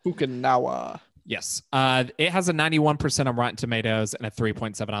 interesting. Fukunawa. Yes. It has a 91% on Rotten Tomatoes and a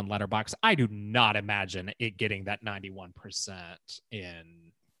 3.7 on Letterboxd. I do not imagine it getting that 91% if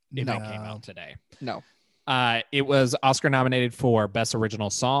No. it came out today. No. It was Oscar nominated for Best Original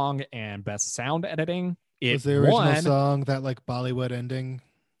Song and Best Sound Editing. It Was the original won. song that like Bollywood ending?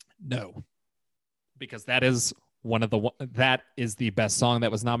 No, because that is that is the best song that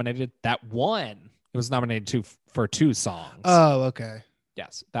was nominated. That won. It was nominated for 2 songs. Oh, okay.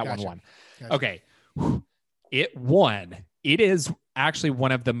 Yes, that Gotcha. one won. Gotcha. Okay, it won. It is actually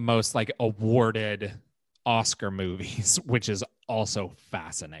one of the most like awarded Oscar movies, which is also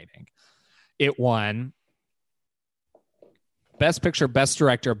fascinating. It won Best Picture, Best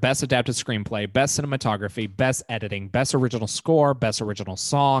Director, Best Adapted Screenplay, Best Cinematography, Best Editing, Best Original Score, Best Original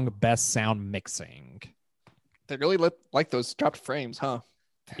Song, Best Sound Mixing. They really like those dropped frames, huh?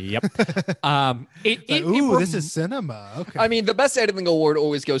 Yep. This is cinema. Okay. I mean, the best editing award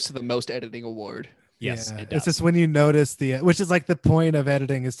always goes to the most editing award. Yes, Yeah. it does. It's just when you notice which is like the point of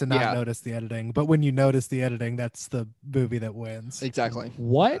editing is to not Yeah. notice the editing. But when you notice the editing, that's the movie that wins. Exactly.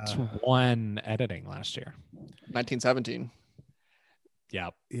 What won editing last year? 1917.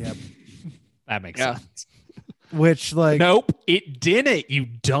 Yep. Yep. That makes Yeah. sense. Which like Nope, it didn't, you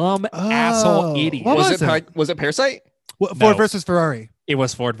dumb asshole idiot. What Was was it? Was it Parasite? Ford No. versus Ferrari. It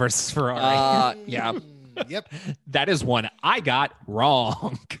was Ford versus Ferrari. Yeah. Yep. That is one I got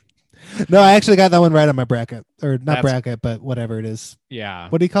wrong. No, I actually got that one right on my bracket, or not That's- bracket, but whatever it is. Yeah.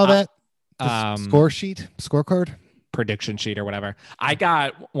 What do you call that? The Um, scorecard. prediction sheet or whatever. I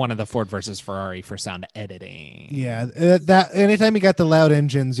got one of the Ford versus Ferrari for sound editing. Yeah, that anytime you got the loud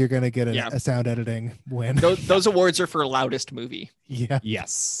engines, you're gonna get Yeah. a sound editing win. Those awawards are for loudest movie. Yeah.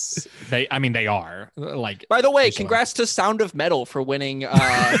 Yes. They are. Like By the way, Usually. congrats to Sound of Metal for winning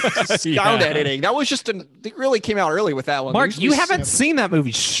sound Yeah. editing. That was just they really came out early with that one. Mark, They you usually- haven't seen that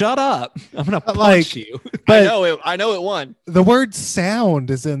movie. Shut up. I'm gonna punch like- you. But I know it won. the word "sound"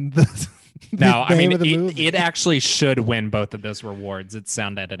 is in the No, I name mean of the movie. it actually should win both of those rewards. Its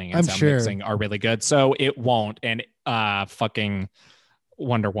sound editing and I'm sound sure. mixing are really good. So it won't. And fucking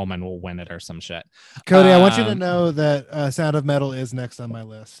Wonder Woman will win it or some shit. Cody, I want you to Um, know that "Sound of Metal" is next on my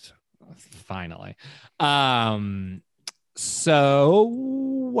list. Finally. So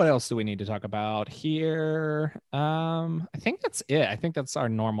what else do we need to talk about here? I think that's it. I think that's our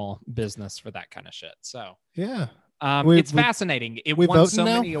normal business for that kind of shit. So Yeah. it's fascinating. It we won voting so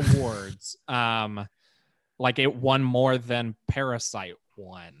now? many awards. Like it won more than Parasite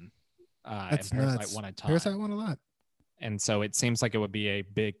won. That's and Parasite nuts. won a ton. Parasite won a lot. And so it seems like it would be a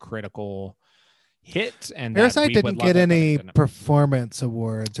big critical hit. And that Parasite we would didn't love get it, but it any didn't. performance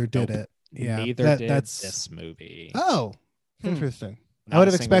awards, or did Nope. it? Yeah. Neither did that's this movie. Oh, Hmm. interesting. Not I would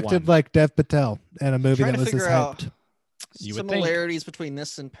a have single expected one. like Dev Patel and a movie Trying that to was this figure out hyped. You would think. similarities between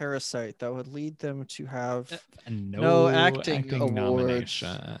this and Parasite that would lead them to have No acting awards.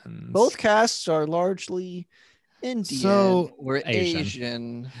 nominations. both casts are largely Indian So- or Asian.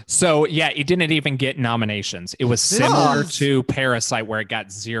 Asian. So yeah, it didn't even get nominations. It was This similar is- to Parasite, where it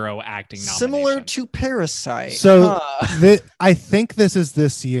got 0 acting nominations. Similar to Parasite. So Huh. I think this is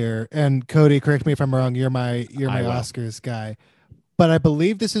this year, and Cody, correct me if I'm wrong. You're my I will. Oscars guy, but I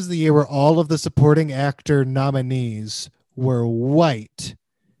believe this is the year where all of the supporting actor nominees were white,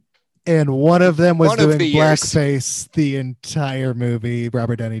 and one of them was One of doing the years. blackface the entire movie.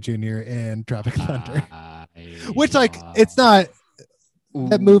 Robert Downey Jr. in Tropic Thunder, which like it's not.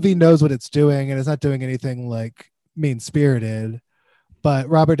 That movie knows what it's doing, and it's not doing anything like mean spirited. But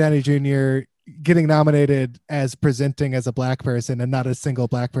Robert Downey Jr. getting nominated as presenting as a black person and not a single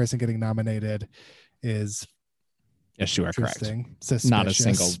black person getting nominated is Yes, you are correct. interesting.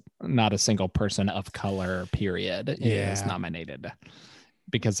 Not a single person of color. Period is Yeah. nominated,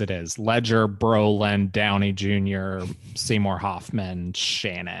 because it is Ledger, Brolin, Downey Jr., Seymour Hoffman,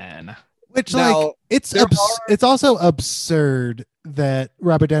 Shannon. Which Now, like it's there it's also absurd that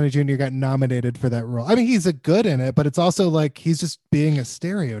Robert Downey Jr. got nominated for that role. I mean, he's a good in it, but it's also like he's just being a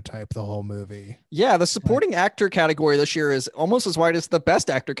stereotype the whole movie. Yeah, the supporting actor category this year is almost as wide as the best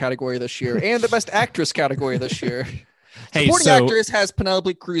actor category this year and the best actress category this year. Hey, Supporting so actress has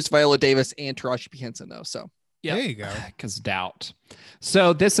Penelope Cruz, Viola Davis, and Taraji P. Henson, though. So Yep. There you go. because doubt.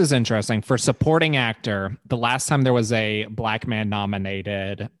 So this is interesting for supporting actor. The last time there was a black man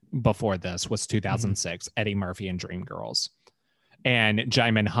nominated before this was 2006, Eddie Murphy in Dreamgirls, and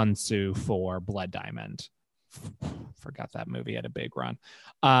Jaimin Hunsu for Blood Diamond. Forgot that movie had a big run.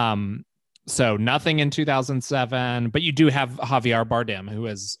 So nothing in 2007, but you do have Javier Bardem, who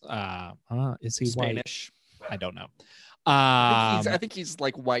is he white? Spanish. I don't know. I think he's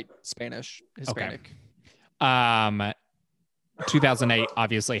like white Spanish, Hispanic. 2008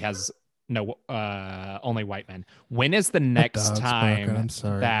 obviously has No, only white men. When is the next dog's barking. I'm time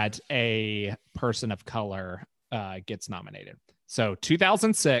sorry. that a person of color gets nominated? So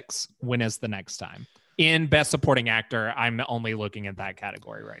 2006. When is the next time? In Best Supporting Actor, I'm only looking at that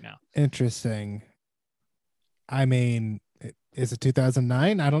category right now. Interesting. I mean, is it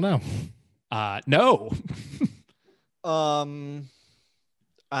 2009? I don't know. No.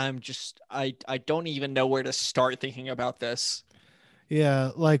 I don't even know where to start thinking about this.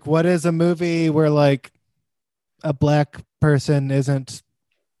 Yeah, like what is a movie where like a black person isn't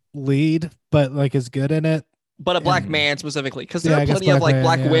lead but like is good in it? But a black Mhm. man specifically, because Yeah, there I are guess plenty of black like man,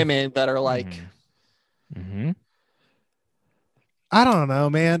 black yeah. women that are like, Mhm. I don't know,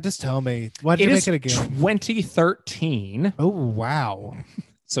 man. Just tell me. Why did It you is make it again? 2013. Oh wow.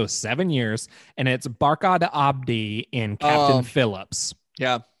 So 7 years, and it's Barkhad Abdi in Captain Oh. Phillips.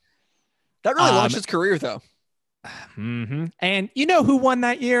 yeah. That really launched his career, though. Mm-hmm. And you know who won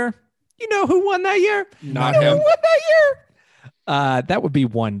that year? You know who won that year? Not You know him. who won that year? That would be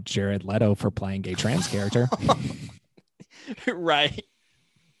one Jared Leto for playing a trans character. Right.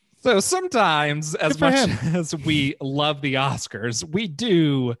 So sometimes, as Good for much him. as we love the Oscars, we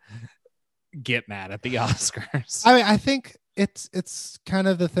do get mad at the Oscars. I mean, I think it's kind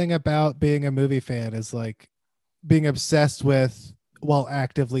of the thing about being a movie fan is like being obsessed with while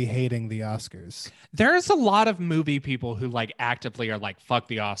actively hating the Oscars. There's a lot of movie people who like actively are like, fuck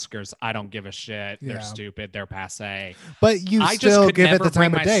the Oscars. I don't give a shit. Yeah. They're stupid. They're passe. But you I just still could give it never the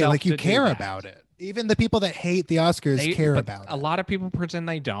time bring of day. myself Like you to do care that. about it. Even the people that hate the Oscars care But about a it. lot of people pretend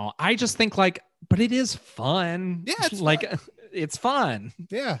they don't. I just think like, but it is fun. Yeah, it's like it's fun.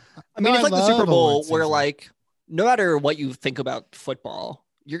 Yeah. I mean, No, it's like the love Super Bowl award where, season. like, no matter what you think about football,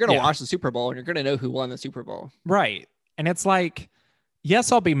 you're going to Yeah. watch the Super Bowl and you're going to know who won the Super Bowl. Right. And it's like,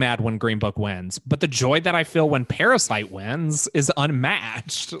 yes, I'll be mad when Green Book wins, but the joy that I feel when Parasite wins is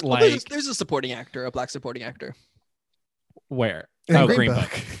unmatched. Well, Like there's a supporting actor, a black supporting actor. where? In Oh, Green Green Book.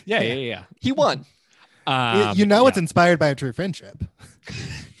 Book. Yeah. He won. You know it's inspired by a true friendship.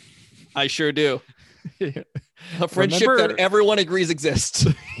 I sure do. Yeah. A friendship Remember- that everyone agrees exists.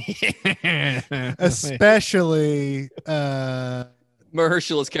 Especially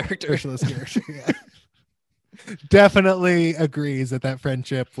Mahershala's character. Ursula's character. Yeah. Definitely agrees that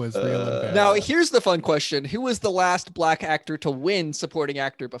friendship was real and bad. Now, here's the fun question. Who was the last black actor to win supporting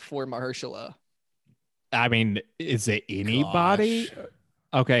actor before Mahershala? I mean, is it anybody? Gosh.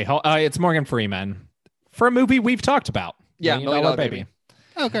 Okay, it's Morgan Freeman for a movie we've talked about. Yeah, Million Dollar Baby.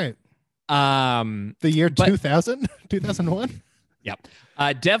 Oh, great. The The year But- 2000? 2001?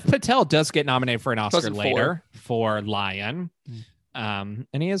 Dev Patel does get nominated for an Oscar 2004. later for Lion, and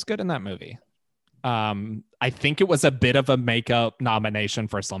he is good in that movie. I think it was a bit of a makeup nomination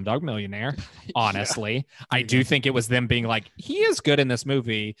for Slumdog Millionaire. Honestly, I do think it was them being like, he is good in this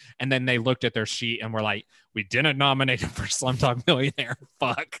movie, and then they looked at their sheet and were like, we didn't nominate him for Slumdog Millionaire.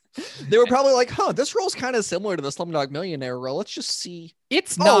 Fuck. They were probably like, this role's kind of similar to the Slumdog Millionaire role. Let's just see.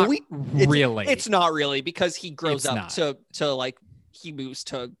 It's Oh, not it's- really. It's not really because he grows It's up not. to like he moves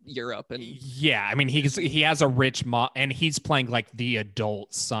to Europe and Yeah, I mean he has a rich mom, and he's playing like the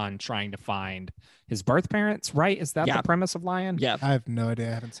adult son trying to find his birth parents. Right? Is that Yeah. the premise of Lion? yeah. I have no idea.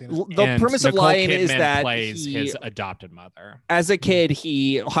 I haven't seen it. The And premise of Nicole Lion is Kidman that plays he, his adopted mother. as a kid,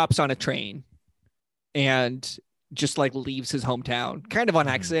 he hops on a train and just like leaves his hometown, kind of on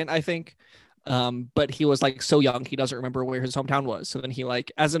Mhm. accident, I think. But he was like so young, he doesn't remember where his hometown was. So then he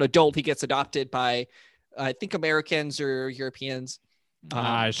like, as an adult, he gets adopted by, I think Americans or Europeans.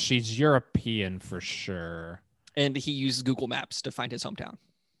 She's European for sure. And he uses Google Maps to find his hometown.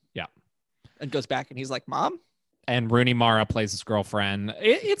 Yeah. And goes back and he's like, Mom? And Rooney Mara plays his girlfriend.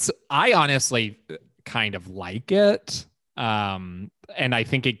 I honestly kind of like it. And I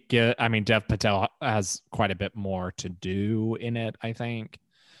think Dev Patel has quite a bit more to do in it, I think.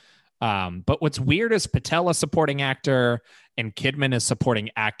 But what's weird is Patel is supporting actor and Kidman is supporting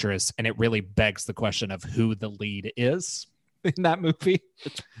actress, and it really begs the question of who the lead is in that movie.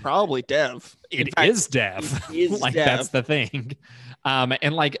 Probably Dev. It In fact, is Dev. it is like Dev. that's the thing.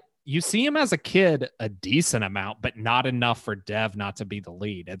 And like you see him as a kid a decent amount, but not enough for Dev not to be the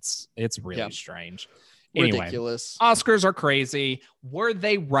lead. It's really Yeah. strange. Anyway, Ridiculous. Oscars are crazy. Were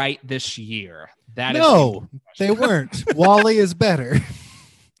they right this year? That is No, they weren't. Wally is better.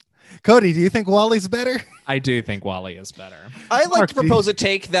 Cody, do you think Wally's better? I do think Wally is better. I like Mark, to do you- propose a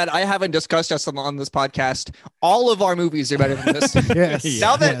take that I haven't discussed us on this podcast. All of our movies are better than this. Yes.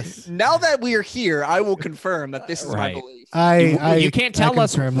 Now that yes. now that we are here, I will confirm that this is Right. my belief. You can't tell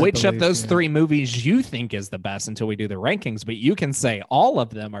us confirm that which of belief, those yeah. three movies you think is the best until we do the rankings, but you can say all of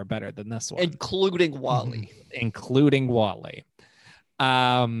them are better than this one, Including Wally. including Wally.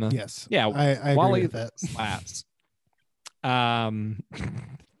 Yes. Yeah, I agree Wally with that. slaps.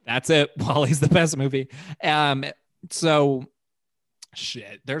 That's it. Wally's the best movie. So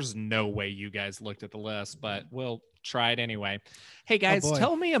shit, there's no way you guys looked at the list, but we'll try it anyway. Hey guys, boy.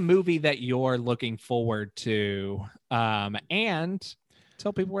 tell me a movie that you're looking forward to, and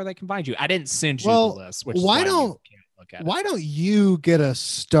tell people where they can find you. I didn't send you Well, the list, which is why why don't- you can't look at it. Why don't you get us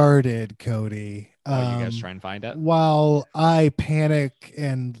started, Cody? Oh, you guys try and find it. While I panic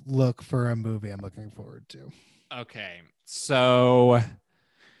and look for a movie I'm looking forward to. Okay, so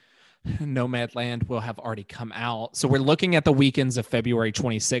Nomadland will have already come out. So we're looking at the weekends of February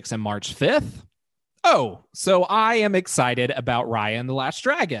 26th and March 5th. Oh, so I am excited about Raya and the Last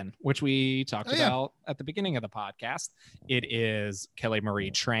Dragon, which we talked about at the beginning of the podcast. It is Kelly Marie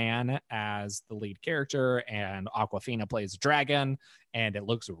Tran as the lead character, and Awkwafina plays a dragon, and it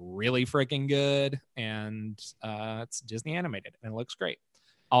looks really freaking good. And it's Disney animated, and it looks great.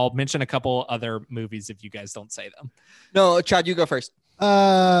 I'll mention a couple other movies if you guys don't say them. No, Chad, you go first.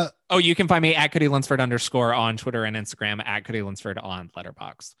 Oh, you can find me at Cody Lunsford _ on Twitter and Instagram, at Cody Lunsford on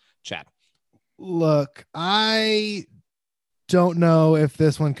Letterboxd. Chad. Look, I don't know if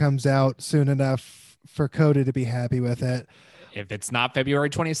this one comes out soon enough for Cody to be happy with it. If it's not February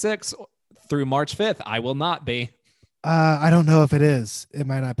 26th through March 5th, I will not be. I don't know if it is. It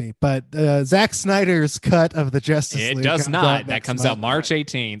might not be. But Zack Snyder's cut of the Justice League. It does comes not. out That next comes out month. March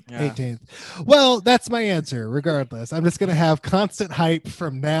 18th. 18th. Well, that's my answer. Regardless, I'm just gonna have constant hype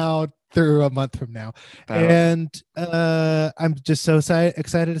from now through a month from now, and I'm just so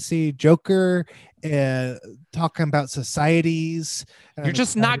excited to see Joker talking about societies. You're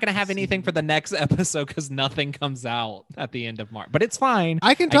just not going to have anything for the next episode because nothing comes out at the end of March. But it's fine.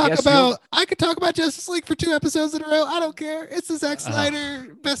 I can talk guess about Justice League for 2 episodes in a row. I don't care. It's the Zack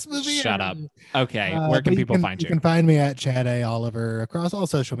Snyder best movie. Shut ever. up. Okay, where But can people find You you? can find me at Chad A. Oliver across all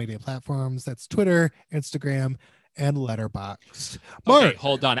social media platforms. That's Twitter, Instagram, and Letterboxd. Mark, Okay,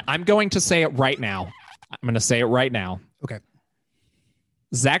 hold on. I'm going to say it right now. I'm going to say it right now. Okay.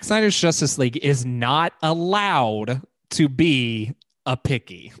 Zack Snyder's Justice League is not allowed to be a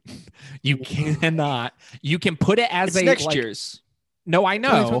picky. You cannot. You can put it as It's a next like- year's. No, I know.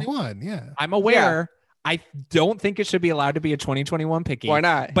 2021, yeah. I'm aware. I don't think it should be allowed to be a 2021 picky. Why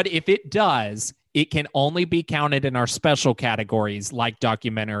not? But if it does, it can only be counted in our special categories like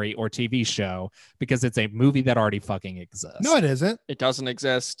documentary or TV show because it's a movie that already fucking exists. No, it isn't. It doesn't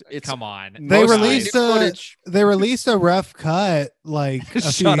exist. It's Come on. They mostly released new a- footage. They released a rough cut like a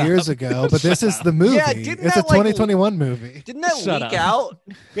few Shut up. years ago, but this Shut is up. the movie. Yeah, didn't it's a that, like, 2021 movie. Didn't that Shut leak up. out?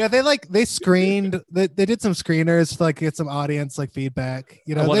 Yeah, they screened. They did some screeners to like get some audience like feedback.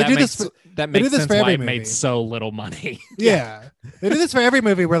 You know, Well, they that do makes, this. that they do makes this sense for why every it made movie. so little money. Yeah, they do this for every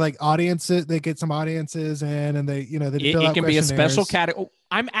movie where like audiences they get some audiences in and they they fill It out can be a special questionnaires. category.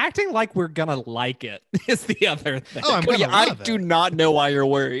 I'm acting like we're going to like it is the other thing. Oh, I'm Cody, gonna I love do it. not know why you're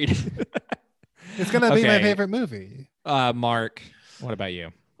worried. It's gonna be my Okay. favorite movie. Mark, what about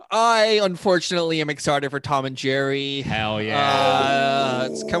you? I unfortunately am excited for Tom and Jerry. Hell yeah.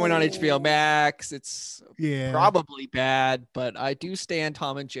 It's coming on HBO Max. It's Yeah, probably bad, but I do stand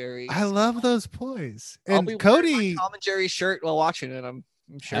Tom and Jerry. I love those boys. I'll be And wearing Cody, my Tom and Jerry shirt while watching it. I'm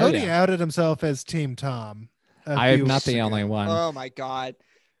sure. Hell Cody yeah. outed himself as Team Tom. I'm not the only one. Oh my god.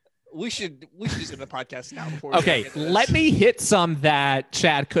 We should just end the podcast now before we Okay, get into this. let me hit some that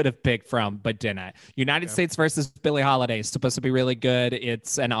Chad could have picked from, but didn't. United Okay. States versus Billie Holiday is supposed to be really good.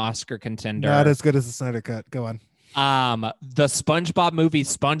 It's an Oscar contender. Not as good as the Snyder Cut. Go on. The SpongeBob movie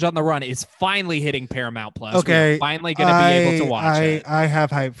Sponge on the Run is finally hitting Paramount Plus. Okay, We're finally going to be able to watch it. I have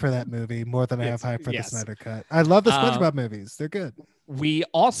hype for that movie more than I have Yes, hype for yes. the Snyder Cut. I love the Um, SpongeBob movies. They're good. We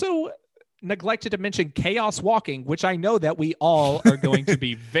also neglected to mention Chaos Walking, which I know that we all are going to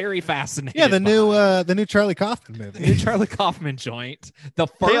be very fascinated. Yeah, the by. new Charlie Kaufman The movie. new Charlie Kaufman joint. The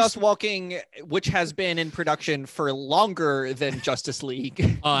first Chaos Walking, which has been in production for longer than Justice League,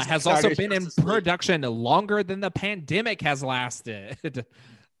 has also Snyder's been in Justice League. production longer than the pandemic has lasted.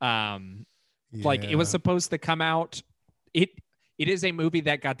 Like it was Yeah. supposed to come out. It is a movie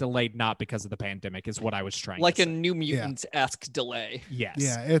that got delayed not because of the pandemic, is what I was trying like to a say. New Mutants-esque delay. Yes.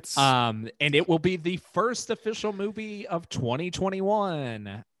 Yeah, it's And it will be the first official movie of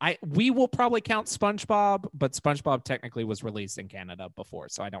 2021. We will probably count SpongeBob, but SpongeBob technically was released in Canada before,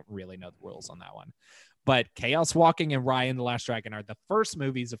 so I don't really know the rules on that one. But Chaos Walking and Raya and the Last Dragon are the first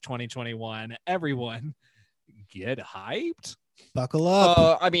movies of 2021. Everyone, get hyped. buckle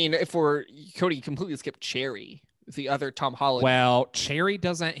up. I mean, if Cody completely skipped Cherry, the other Tom Holland. Well, Cherry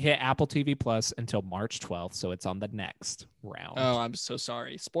doesn't hit Apple TV Plus until March 12th, so it's on the next round. Oh, I'm so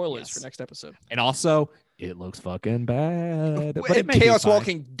sorry. Spoilers Yes. for next episode. And also, it looks fucking bad. But And it may be Chaos fine.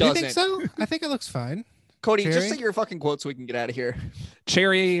 Walking Do you doesn't. think so? I think it looks fine. Cody, just Cherry? say your fucking quote so we can get out of here.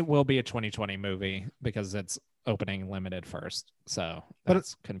 Cherry will be a 2020 movie because it's opening limited first. So But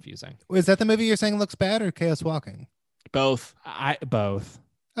that's confusing. Is that the movie you're saying looks bad or Chaos Walking? Both. I both.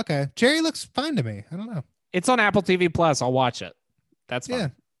 Okay. Cherry looks fine to me. I don't know. It's on Apple TV Plus. I'll watch it. That's fine. Yeah.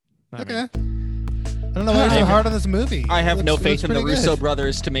 I mean, Okay. I don't know why you're so hard on this movie. I have It no looks faith in the pretty good. Russo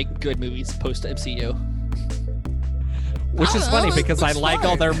brothers to make good movies post MCU. which I is don't funny know, because I it's like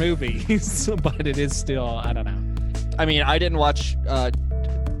all fine. their movies, but it is still, I don't know. I mean, I didn't watch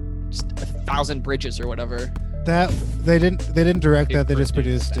just 1,000 Bridges or whatever. That they didn't direct It that. They just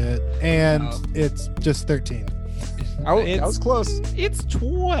produced produced it, and Oh. it's just 13. I It's- was close. It's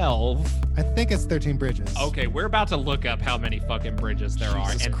 12. I think it's 13 bridges. Okay, we're about to look up how many fucking bridges there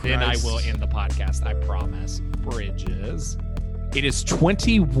are, Jesus and then I Christ. will end the podcast. I promise. Bridges. It is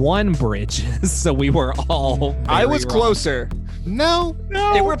 21 bridges, so we were all. I very was wrong. closer. No,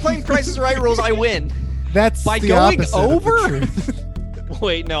 If we're playing Price is Right rules, I win. that's By the going opposite of the over? truth.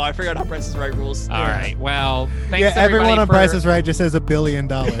 Wait, no, I forgot how Price is Right rules. All right. Well, thanks Yeah, everyone on for, Price is Right just says $1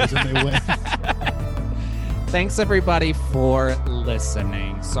 billion and they win. Thanks everybody for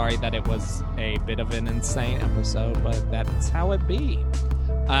listening. Sorry that it was a bit of an insane episode, but that's how it be.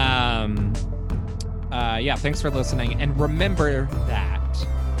 Yeah, thanks for listening. And remember that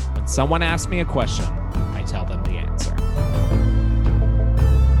when someone asks me a question, I tell them the answer.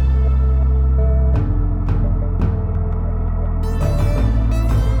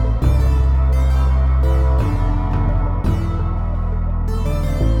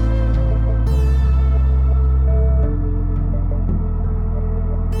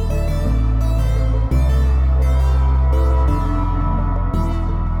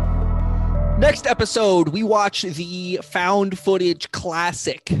 Next episode, we watch the found footage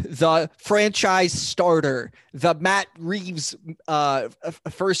classic, the franchise starter, the Matt Reeves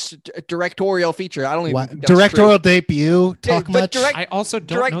first directorial feature. I don't even What? think that's Directorial true. debut. Talk The much. direct- I also don't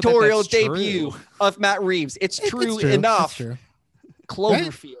directorial know that that's debut true. of Matt Reeves. It's It's true true. It's enough. true.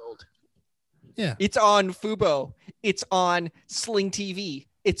 Cloverfield. Yeah. It's on Fubo. It's on Sling TV.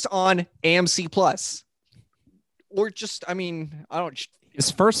 It's on AMC Plus. Or just, I mean, I don't His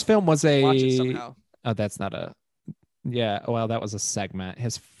first film was watch it a. somehow. Oh, that's not a. Yeah, well, that was a segment.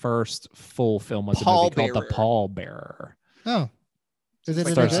 His first full film was a Pallbearer. movie called The Pallbearer. Oh. Is it Like,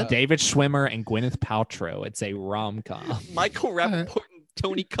 any Stars good? David Schwimmer and Gwyneth Paltrow. It's a rom-com. Michael right. Rappaport and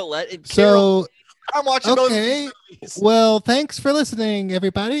Tony Collette and Carol. So, I'm watching okay. those movies. well, thanks for listening,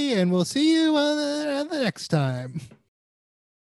 everybody, and we'll see you the next time.